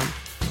Noom.com.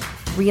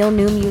 Real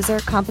Noom user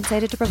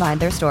compensated to provide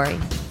their story.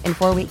 In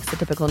 4 weeks, the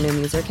typical Noom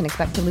user can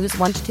expect to lose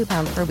 1 to 2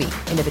 pounds per week.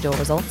 Individual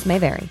results may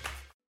vary.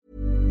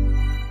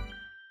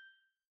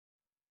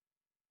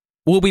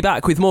 We'll be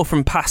back with more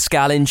from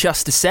Pascal in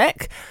just a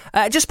sec.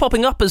 Just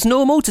popping up as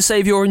normal to say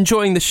if you're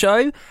enjoying the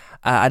show,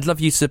 I'd love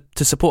you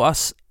to support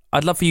us.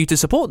 I'd love for you to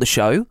support the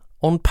show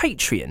on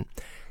Patreon.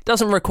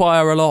 Doesn't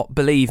require a lot,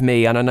 believe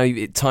me, and I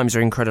know times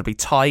are incredibly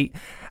tight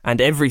and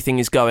everything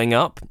is going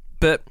up,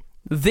 but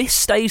this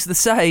stays the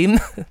same,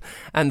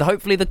 and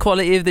hopefully the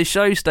quality of this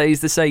show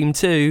stays the same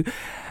too.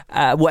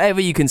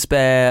 Whatever you can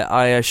spare,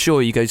 I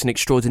assure you, goes an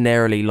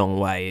extraordinarily long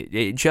way.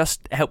 It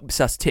just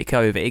helps us tick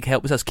over. It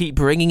helps us keep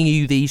bringing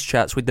you these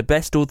chats with the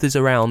best authors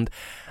around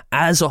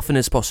as often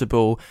as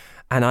possible.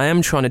 And I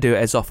am trying to do it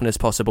as often as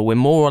possible. We're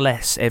more or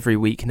less every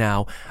week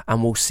now,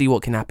 and we'll see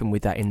what can happen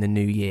with that in the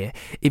new year.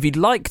 If you'd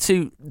like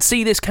to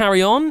see this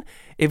carry on,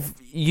 if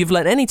you've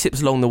learned any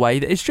tips along the way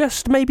that is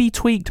just maybe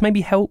tweaked,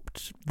 maybe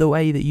helped the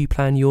way that you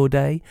plan your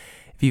day,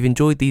 if you've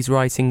enjoyed these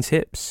writing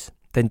tips,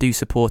 then do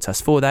support us.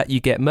 For that, you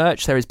get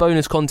merch, there is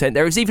bonus content,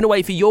 there is even a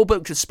way for your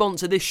book to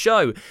sponsor this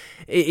show.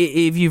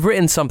 If you've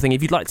written something,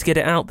 if you'd like to get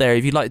it out there,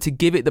 if you'd like to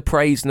give it the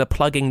praise and the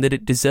plugging that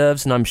it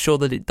deserves, and I'm sure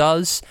that it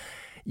does,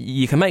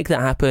 you can make that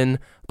happen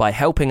by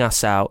helping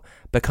us out.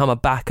 Become a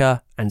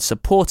backer and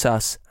support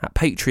us at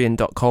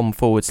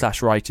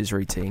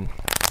patreon.com/writersroutine.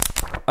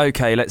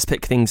 Okay, let's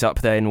pick things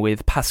up then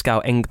with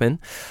Pascal Engman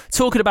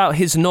talking about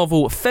his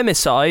novel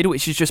Femicide,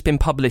 which has just been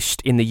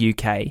published in the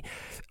UK.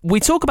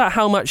 We talk about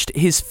how much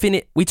his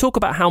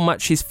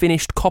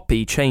finished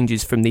copy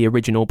changes from the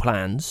original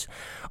plans.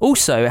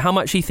 Also, how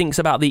much he thinks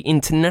about the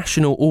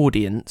international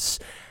audience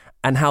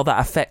and how that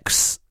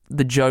affects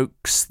the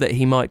jokes that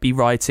he might be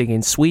writing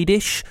in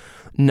Swedish,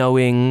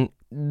 knowing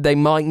they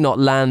might not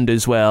land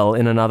as well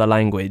in another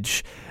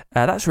language.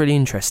 That's really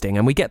interesting,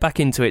 and we get back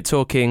into it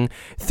talking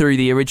through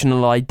the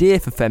original idea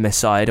for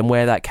Femicide and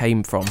where that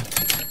came from.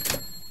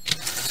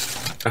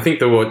 I think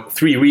there were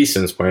 3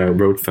 reasons why I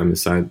wrote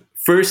Femicide.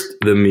 First,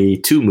 the Me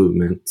Too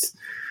movement,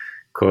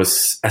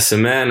 because as a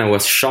man, I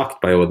was shocked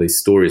by all these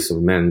stories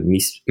of men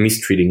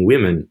mistreating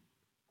women.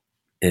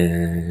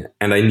 And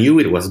I knew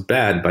it was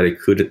bad, but I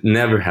could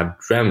never have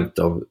dreamt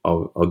of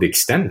the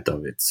extent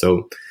of it.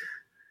 So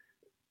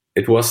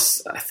it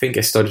was, I think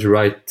I started to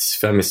write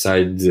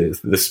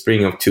Femicide the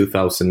spring of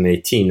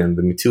 2018, and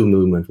the Me Too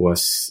movement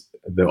was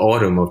the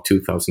autumn of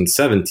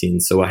 2017.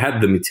 So I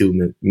had the Me Too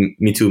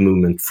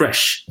movement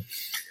fresh.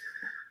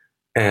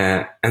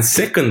 And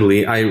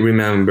secondly, I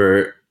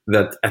remember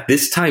that at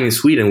this time in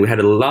Sweden, we had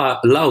a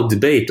loud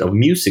debate of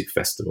music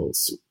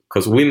festivals,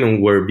 because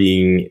women were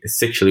being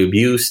sexually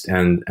abused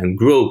and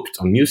groped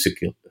on music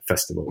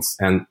festivals.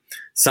 And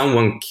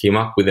someone came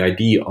up with the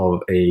idea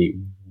of a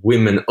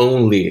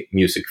women-only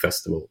music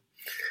festival,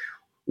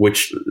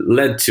 which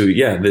led to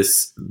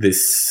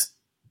this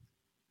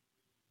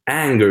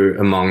anger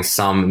among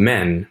some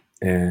men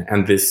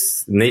and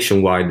this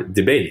nationwide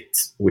debate,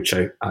 which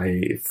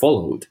I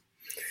followed.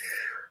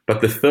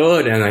 But the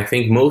third and I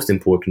think most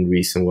important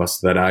reason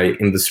was that I,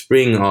 in the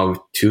spring of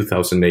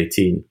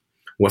 2018,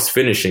 was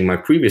finishing my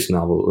previous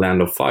novel,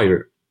 Land of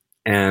Fire,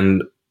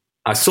 and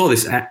I saw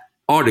this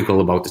article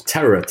about a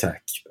terror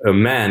attack, a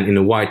man in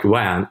a white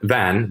van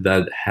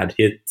that had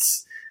hit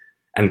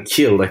and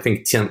killed, I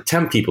think,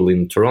 10 people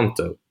in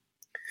Toronto.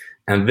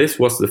 And this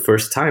was the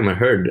first time I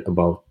heard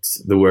about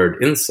the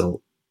word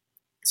incel.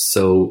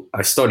 So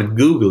I started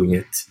Googling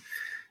it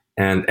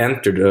and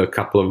entered a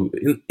couple of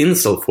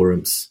incel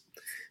forums.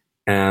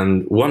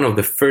 And one of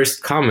the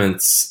first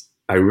comments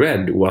I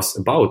read was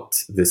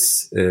about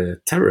this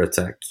terror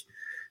attack.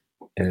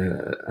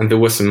 And there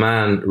was a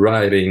man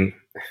writing,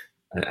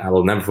 I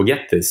will never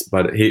forget this,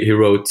 but he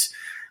wrote,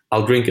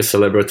 "I'll drink a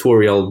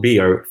celebratorial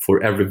beer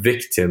for every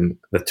victim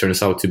that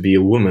turns out to be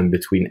a woman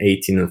between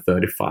 18 and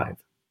 35.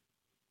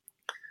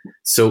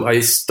 So I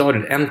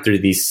started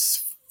entering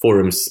these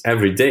forums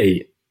every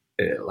day,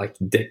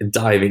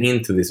 diving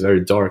into this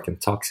very dark and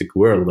toxic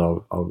world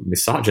of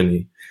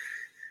misogyny.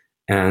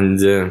 And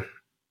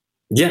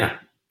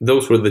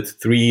those were the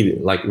three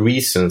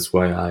reasons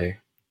why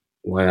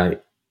I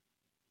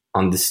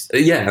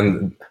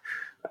understand.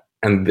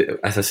 And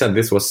as I said,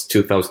 this was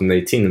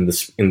 2018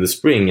 in the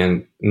spring,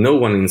 and no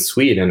one in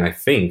Sweden, I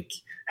think,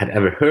 had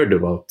ever heard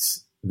about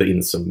the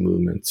incel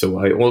movement. So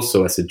I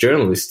also, as a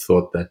journalist,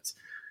 thought that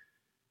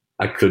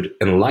I could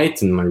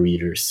enlighten my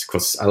readers,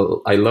 because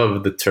I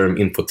love the term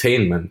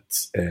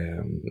infotainment.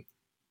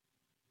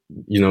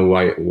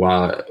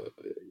 Why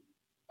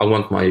I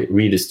want my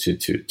readers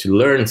to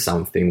learn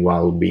something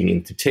while being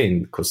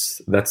entertained,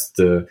 because that's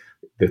the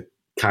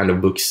kind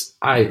of books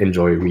I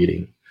enjoy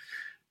reading.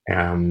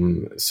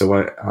 So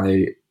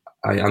I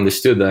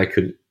understood that I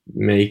could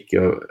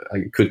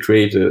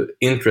create an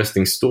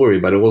interesting story,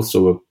 but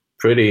also a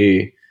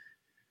pretty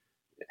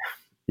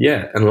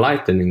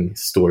enlightening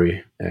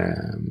story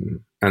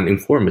and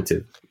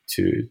informative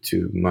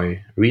to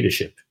my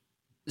readership.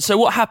 So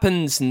what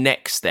happens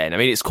next then? I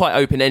mean, it's quite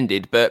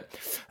open-ended, but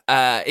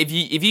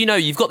if you know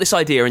you've got this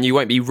idea and you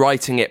won't be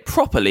writing it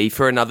properly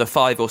for another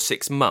 5 or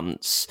 6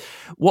 months,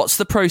 what's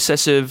the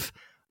process of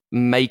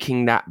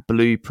making that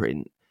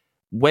blueprint?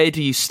 Where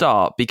do you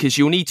start? Because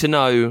you'll need to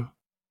know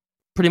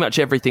pretty much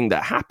everything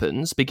that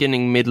happens,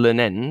 beginning, middle, and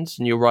end,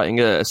 and you're writing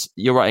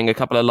a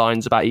couple of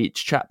lines about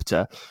each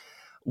chapter.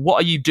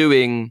 What are you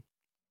doing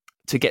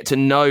to get to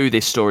know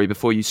this story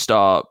before you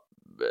start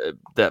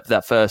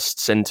that first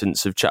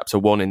sentence of chapter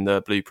 1 in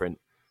the blueprint?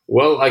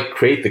 Well, I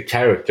create the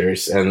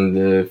characters, and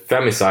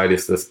Femicide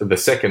is the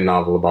second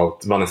novel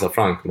about Vanessa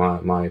Frank,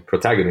 my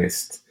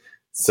protagonist.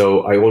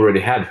 So I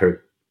already had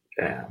her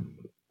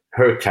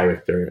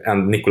character,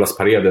 and Nicolas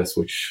Paredes,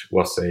 which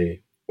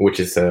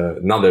is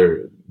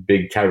another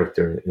big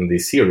character in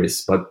this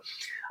series. But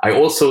I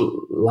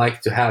also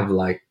like to have,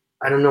 I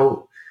don't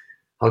know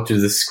how to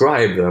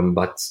describe them,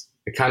 but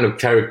a kind of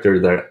character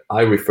that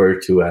I refer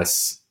to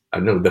as, I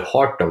don't know, the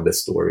heart of the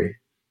story.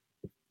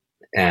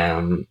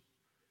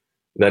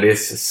 That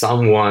is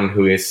someone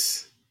who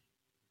is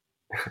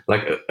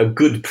like a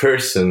good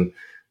person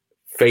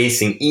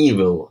facing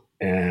evil,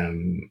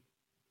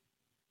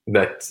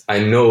 that I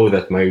know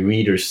that my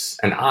readers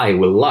and I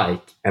will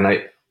like. And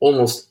I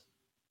almost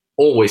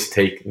always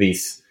take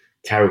these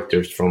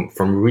characters from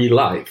real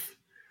life.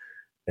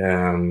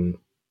 And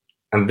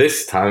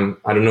this time,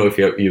 I don't know if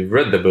you've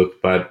read the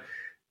book, but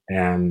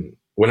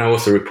when I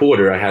was a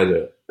reporter, I had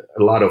a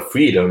lot of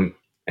freedom.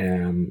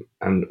 And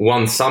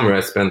one summer, I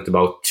spent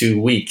about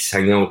 2 weeks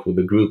hanging out with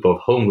a group of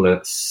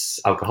homeless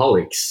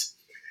alcoholics.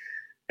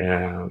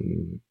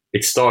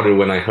 It started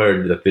when I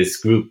heard that this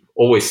group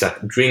always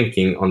sat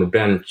drinking on the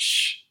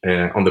bench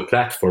on the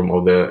platform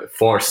of the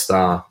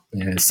Farsta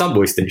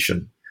subway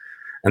station.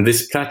 And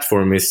this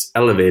platform is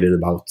elevated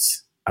about,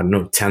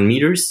 10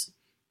 meters.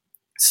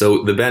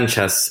 So the bench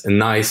has a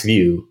nice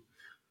view.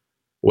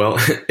 Well,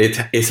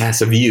 it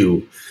has a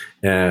view.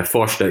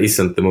 Farsta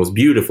isn't the most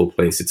beautiful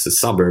place. It's a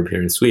suburb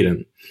here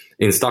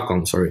in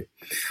Stockholm, sorry.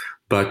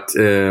 But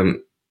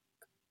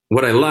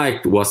what I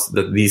liked was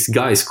that these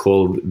guys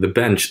called the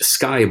bench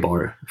Sky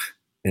Bar.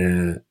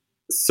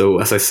 So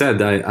as I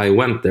said, I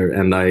went there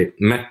and I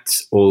met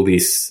all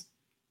these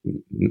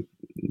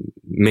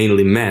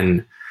mainly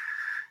men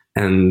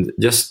and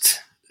just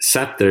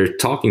sat there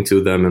talking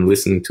to them and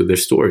listening to their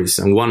stories.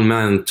 And one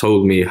man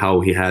told me how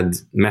he had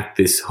met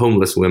this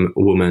homeless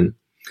woman,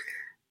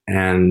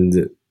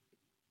 and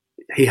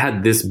he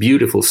had these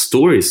beautiful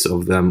stories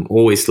of them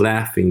always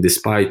laughing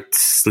despite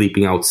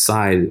sleeping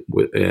outside,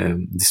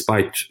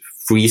 despite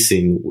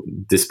freezing,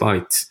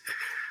 despite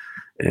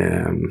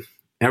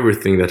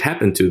everything that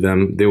happened to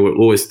them. They were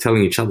always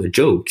telling each other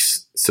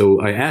jokes.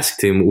 So I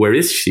asked him, "Where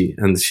is she?"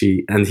 And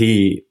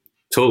he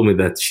told me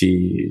that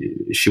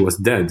she was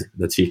dead,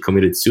 that she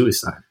committed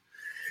suicide,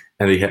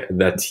 and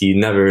that he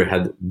never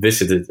had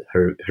visited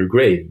her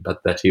grave,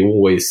 but that he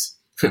always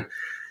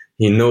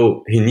he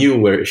knew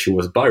where she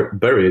was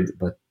buried,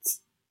 but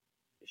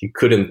he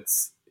couldn't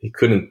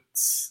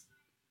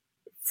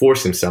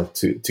force himself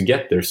to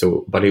get there.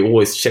 So, but he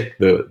always checked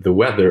the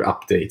weather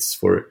updates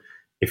for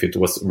if it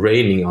was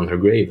raining on her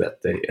grave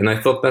that day. And I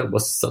thought that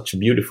was such a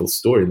beautiful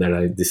story that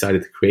I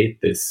decided to create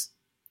this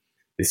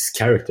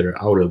character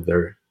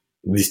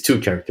these two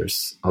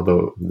characters out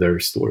of their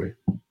story.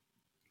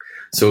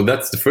 So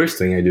that's the first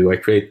thing I do. I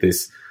create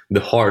the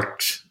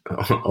heart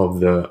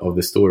of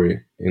the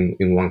story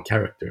in one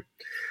character,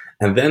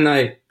 and then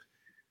I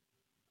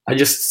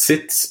just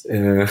sit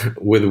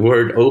with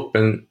Word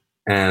open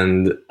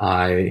and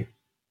I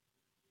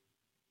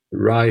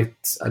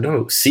write, I don't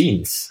know,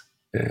 scenes.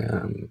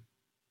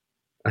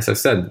 As I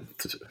said,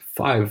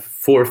 4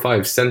 or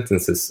 5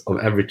 sentences of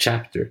every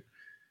chapter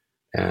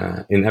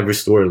in every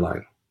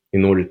storyline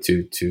in order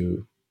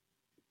to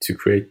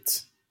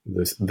create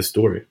the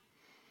story.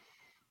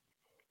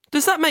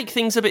 Does that make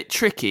things a bit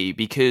tricky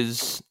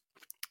because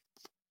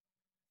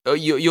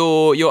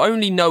you're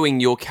only knowing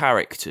your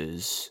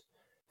characters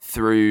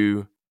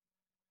through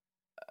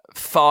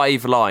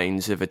 5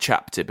 lines of a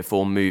chapter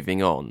before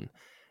moving on,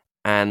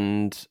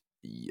 and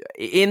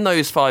in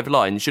those 5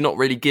 lines you're not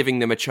really giving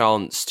them a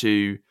chance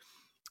to,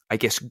 I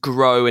guess,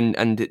 grow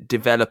and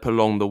develop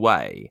along the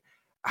way?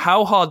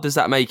 How hard does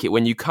that make it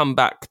when you come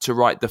back to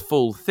write the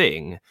full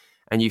thing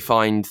and you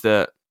find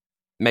that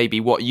maybe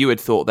what you had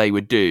thought they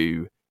would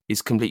do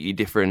is completely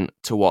different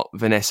to what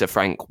Vanessa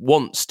Frank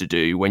wants to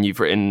do when you've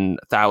written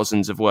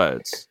thousands of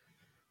words?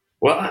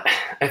 Well,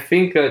 I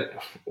think that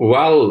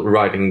while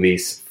writing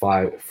these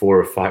 4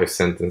 or 5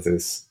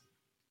 sentences,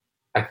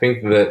 I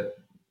think that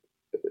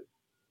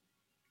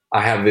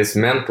I have this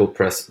mental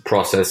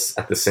process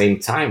at the same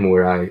time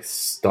where I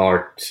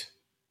start,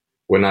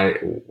 when I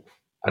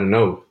don't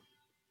know,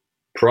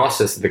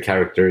 process the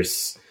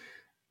character's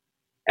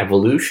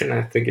evolution,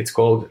 I think it's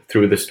called,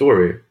 through the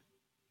story,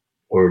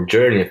 or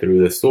journey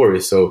through the story.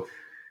 So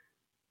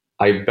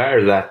I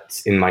bear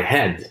that in my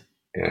head.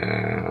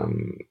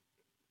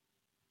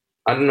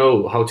 I don't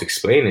know how to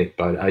explain it,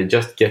 but I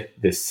just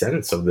get this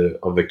sense of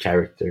the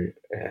character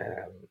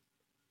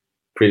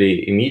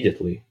pretty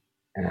immediately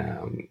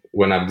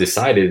when I've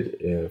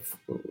decided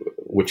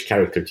which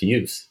character to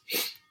use.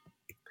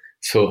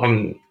 So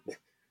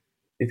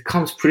it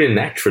comes pretty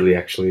naturally,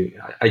 actually.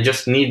 I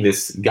just need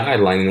this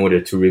guideline in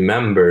order to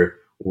remember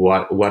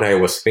what I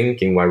was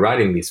thinking while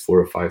writing these 4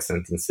 or 5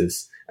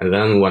 sentences, and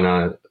then when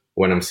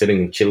I'm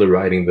sitting in Chile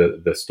writing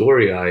the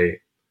story,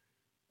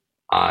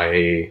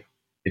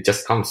 it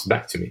just comes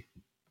back to me.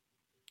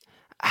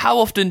 How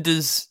often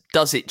does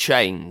it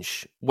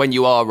change when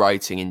you are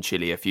writing in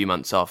Chile a few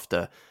months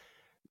after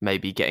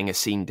maybe getting a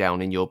scene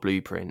down in your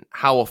blueprint?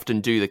 How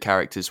often do the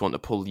characters want to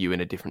pull you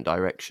in a different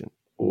direction?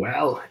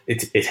 Well,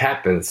 it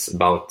happens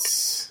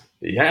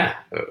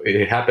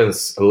it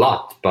happens a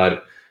lot,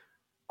 but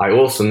I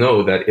also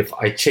know that if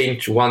I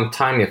change one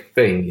tiny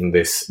thing in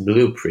this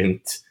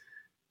blueprint,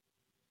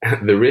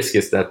 the risk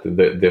is that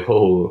the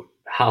whole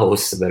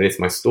house that is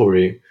my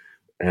story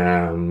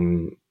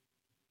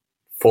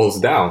falls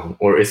down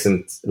or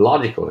isn't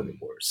logical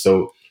anymore.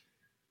 So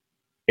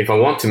if I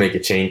want to make a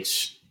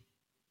change,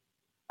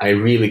 I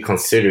really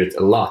consider it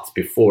a lot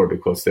before,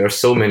 because there are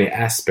so many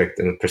aspects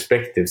and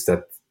perspectives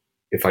that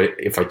if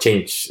I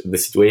change the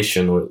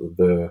situation or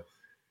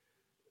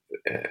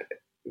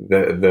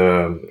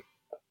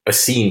a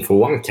scene for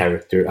one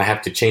character, I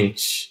have to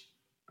change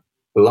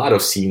a lot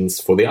of scenes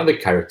for the other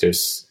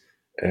characters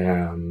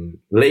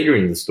later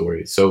in the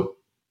story. So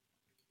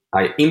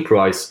I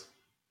improvise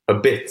a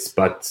bit,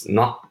 but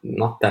not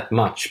that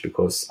much,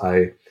 because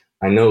I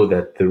know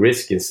that the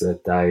risk is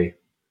that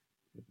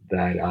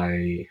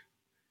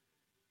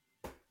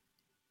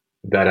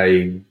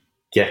I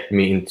get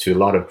me into a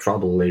lot of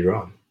trouble later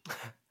on.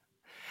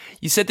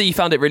 You said that you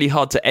found it really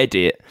hard to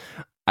edit.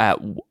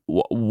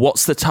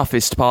 What's the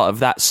toughest part of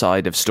that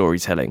side of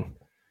storytelling?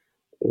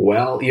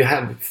 Well,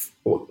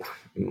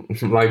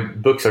 my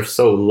books are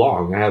so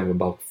long. I have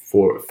about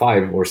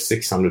 500 or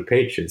 600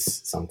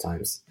 pages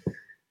sometimes.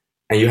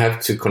 And you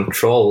have to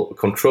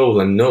control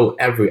and know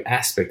every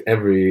aspect,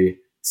 every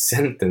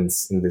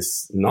sentence in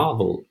this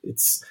novel.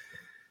 It's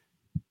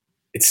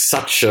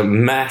such a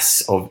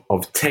mass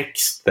of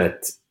text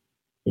that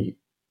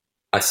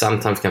I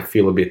sometimes can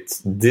feel a bit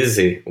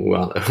dizzy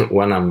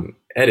when I'm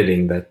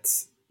editing,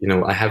 that,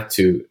 I have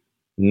to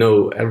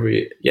know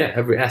every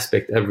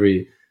aspect,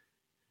 every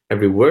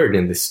word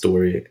in this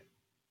story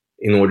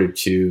in order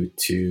to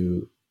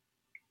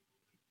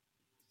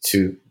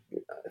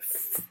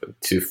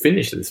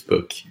finish this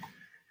book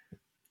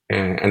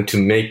and to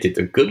make it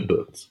a good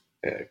book,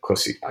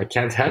 because I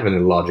can't have any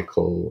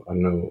logical,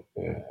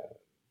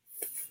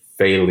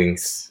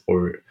 failings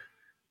or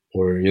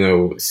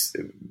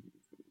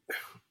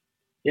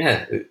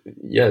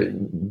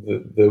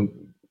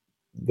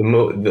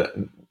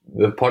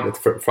the part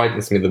that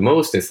frightens me the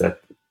most is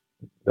that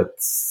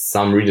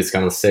some readers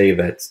kind of say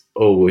that,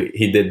 oh,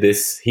 he did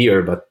this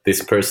here, but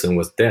this person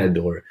was dead,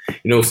 or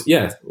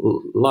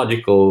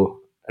logical.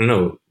 I don't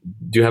know.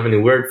 Do you have any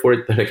word for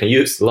it that I can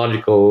use?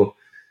 Logical.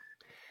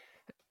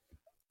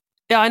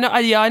 Yeah, I know.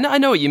 I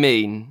know what you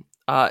mean.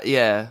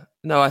 Yeah.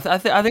 No, I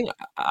think.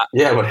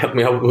 Yeah, but help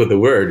me out with the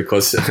word,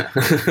 because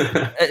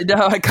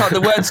no, I can't. The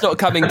word's not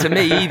coming to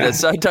me either,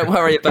 so don't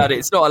worry about it.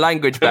 It's not a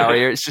language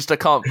barrier. It's just I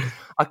can't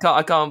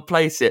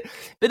place it.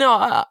 But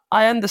no,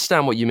 I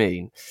understand what you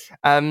mean.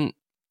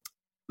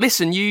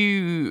 Listen,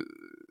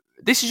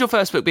 this is your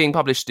first book being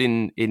published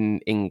in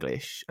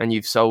English, and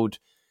you've sold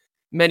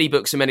many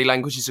books in many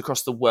languages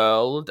across the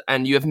world,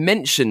 and you have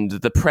mentioned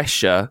the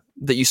pressure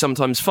that you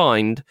sometimes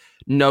find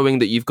knowing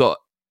that you've got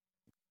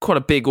quite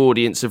a big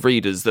audience of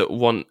readers that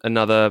want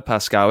another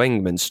Pascal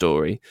Engman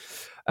story.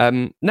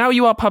 Now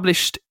you are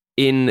published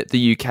in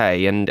the UK,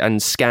 and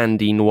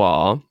Scandi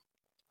Noir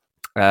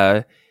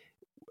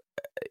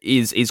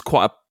is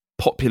quite a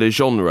popular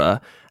genre.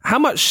 How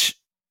much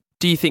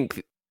do you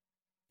think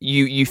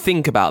you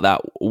think about that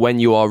when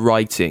you are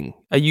writing?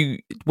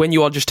 When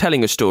you are just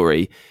telling a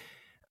story,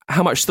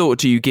 how much thought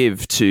do you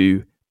give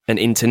to an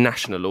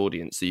international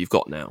audience that you've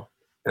got now?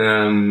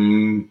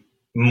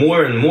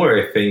 More and more,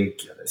 I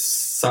think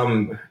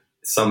some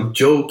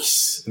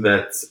jokes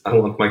that I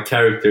want my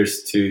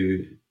characters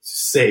to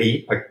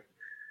say,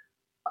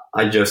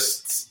 I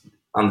just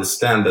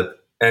understand that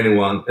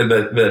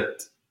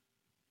that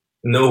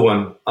no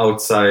one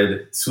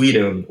outside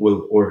Sweden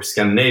or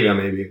Scandinavia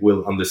maybe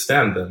will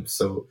understand them.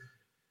 So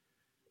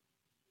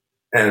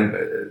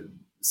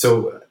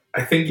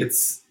I think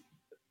it's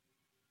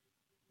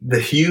the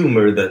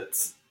humor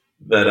that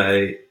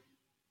I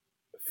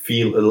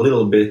feel a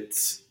little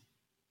bit.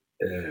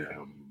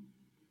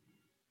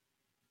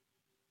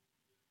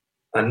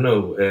 I don't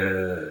know.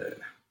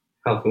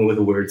 Help me with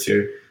the words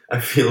here. I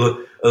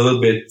feel a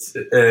little bit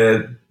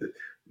that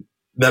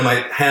my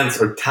hands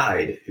are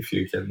tied, if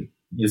you can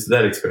use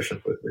that expression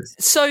for this.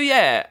 So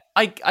yeah,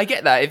 I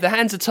get that. If the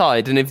hands are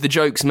tied and if the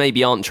jokes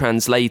maybe aren't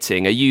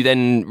translating, are you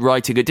then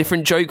writing a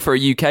different joke for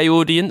a UK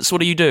audience?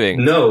 What are you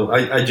doing? No,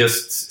 I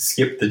just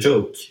skip the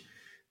joke.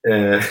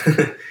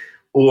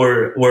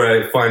 Or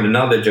I find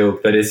another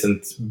joke that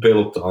isn't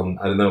built on,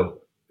 I don't know,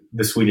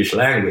 the Swedish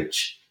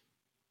language.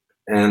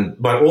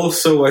 But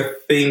also I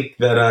think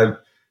that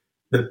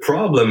the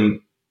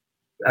problem,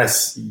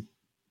 as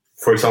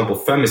for example,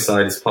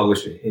 Femicide is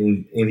published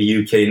in the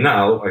UK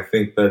now. I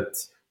think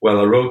that while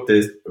I wrote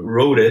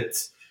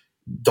it,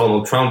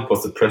 Donald Trump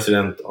was the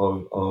president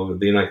of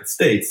the United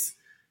States,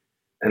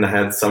 and I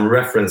had some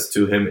reference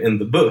to him in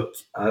the book.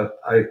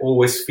 I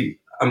always feel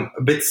I'm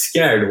a bit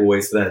scared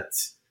always that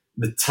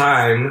the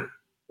time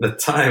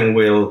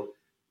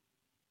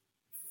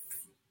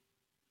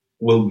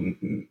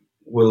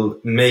will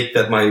make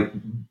that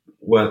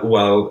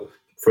while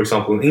for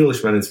example an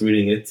Englishman is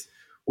reading it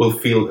will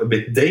feel a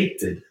bit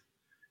dated.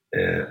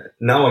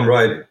 Now I'm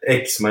writing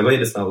X, my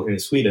latest novel in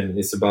Sweden,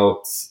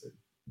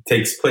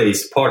 takes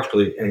place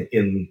partially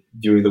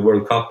during the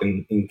World Cup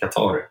in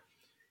Qatar,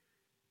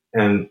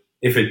 and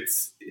if it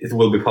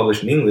will be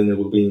published in England, it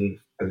will be in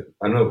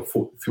I don't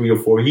know 3 or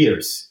 4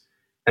 years.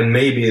 And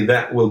maybe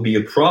that will be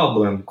a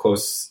problem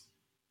because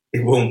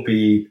it won't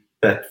be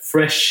that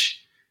fresh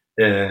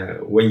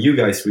when you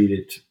guys read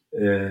it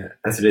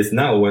as it is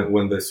now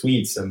when the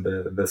Swedes and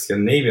the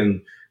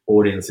Scandinavian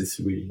audience is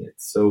reading it.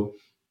 So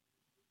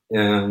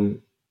I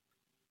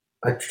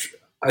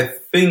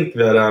think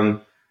that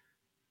I'm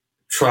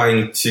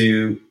trying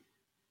to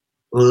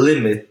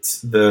limit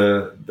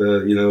the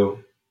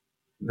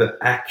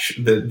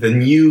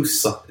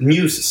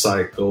news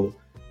cycle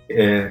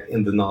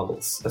in the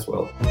novels as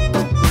well.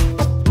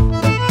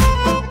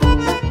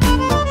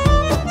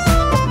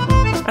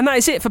 And that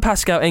is it for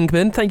Pascal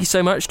Engman. Thank you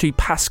so much to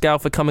Pascal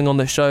for coming on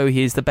the show.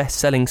 He is the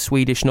best-selling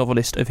Swedish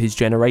novelist of his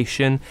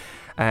generation.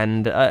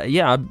 And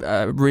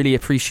I really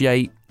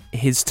appreciate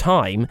his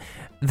time.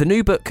 The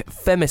new book,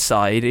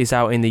 Femicide, is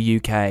out in the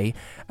UK,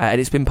 and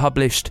it's been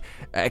published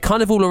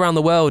kind of all around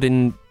the world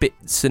in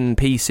bits and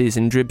pieces,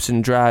 in dribs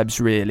and drabs,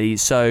 really.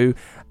 So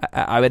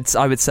I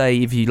would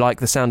say, if you like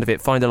the sound of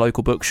it, find a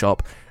local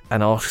bookshop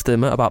and ask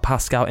them about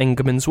Pascal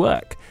Engman's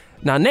work.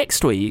 Now,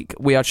 next week,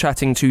 we are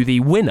chatting to the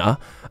winner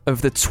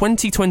of the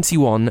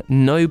 2021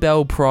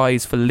 Nobel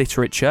Prize for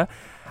Literature,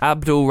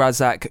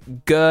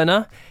 Abdulrazak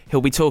Gurna.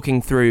 He'll be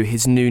talking through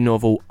his new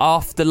novel,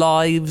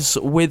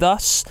 Afterlives, with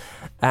us,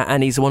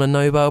 and he's won a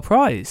Nobel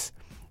Prize.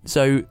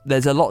 So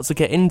there's a lot to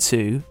get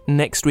into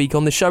next week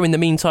on the show. In the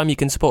meantime, you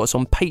can support us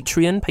on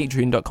Patreon,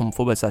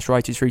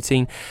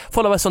 patreon.com/writersroutine.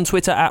 Follow us on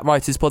Twitter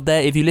 @WritersPod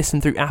there. If you listen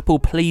through Apple,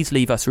 please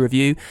leave us a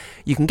review.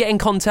 You can get in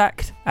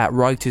contact at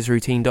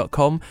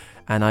writersroutine.com,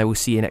 and I will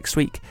see you next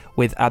week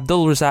with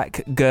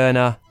Abdulrazak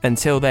Gurna.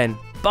 Until then,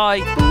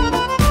 bye!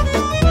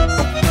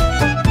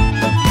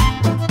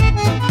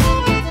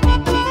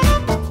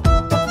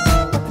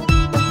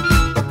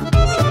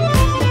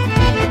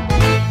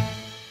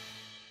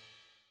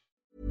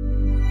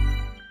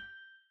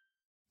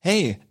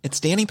 Hey,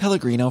 it's Danny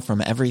Pellegrino from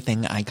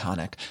Everything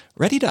Iconic.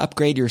 Ready to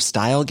upgrade your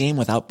style game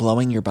without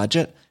blowing your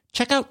budget?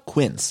 Check out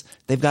Quince.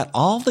 They've got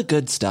all the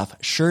good stuff,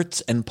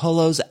 shirts and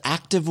polos,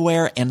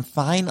 activewear, and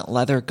fine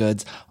leather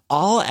goods,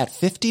 all at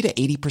 50 to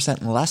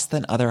 80% less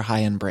than other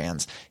high-end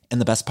brands. And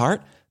the best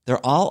part?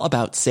 They're all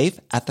about safe,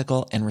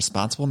 ethical, and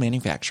responsible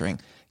manufacturing.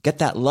 Get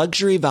that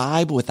luxury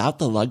vibe without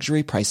the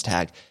luxury price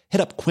tag.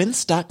 Hit up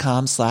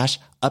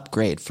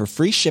quince.com/upgrade for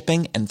free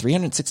shipping and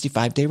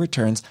 365-day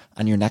returns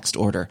on your next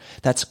order.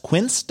 That's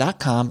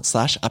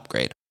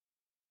quince.com/upgrade.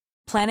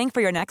 Planning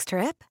for your next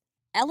trip?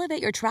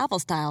 Elevate your travel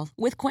style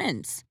with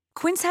Quince.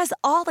 Quince has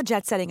all the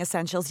jet-setting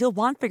essentials you'll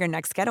want for your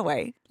next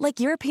getaway, like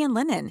European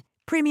linen,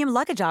 premium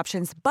luggage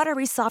options,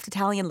 buttery soft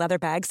Italian leather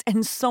bags,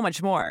 and so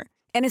much more.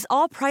 And is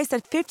all priced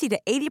at 50 to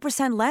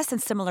 80% less than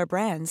similar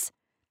brands.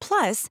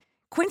 Plus,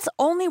 Quince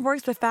only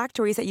works with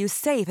factories that use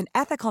safe and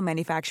ethical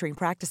manufacturing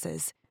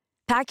practices.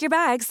 Pack your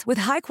bags with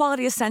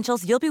high-quality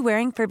essentials you'll be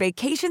wearing for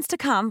vacations to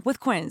come with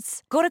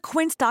Quince. Go to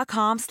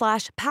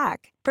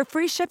quince.com/pack for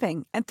free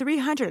shipping and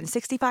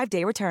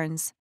 365-day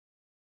returns.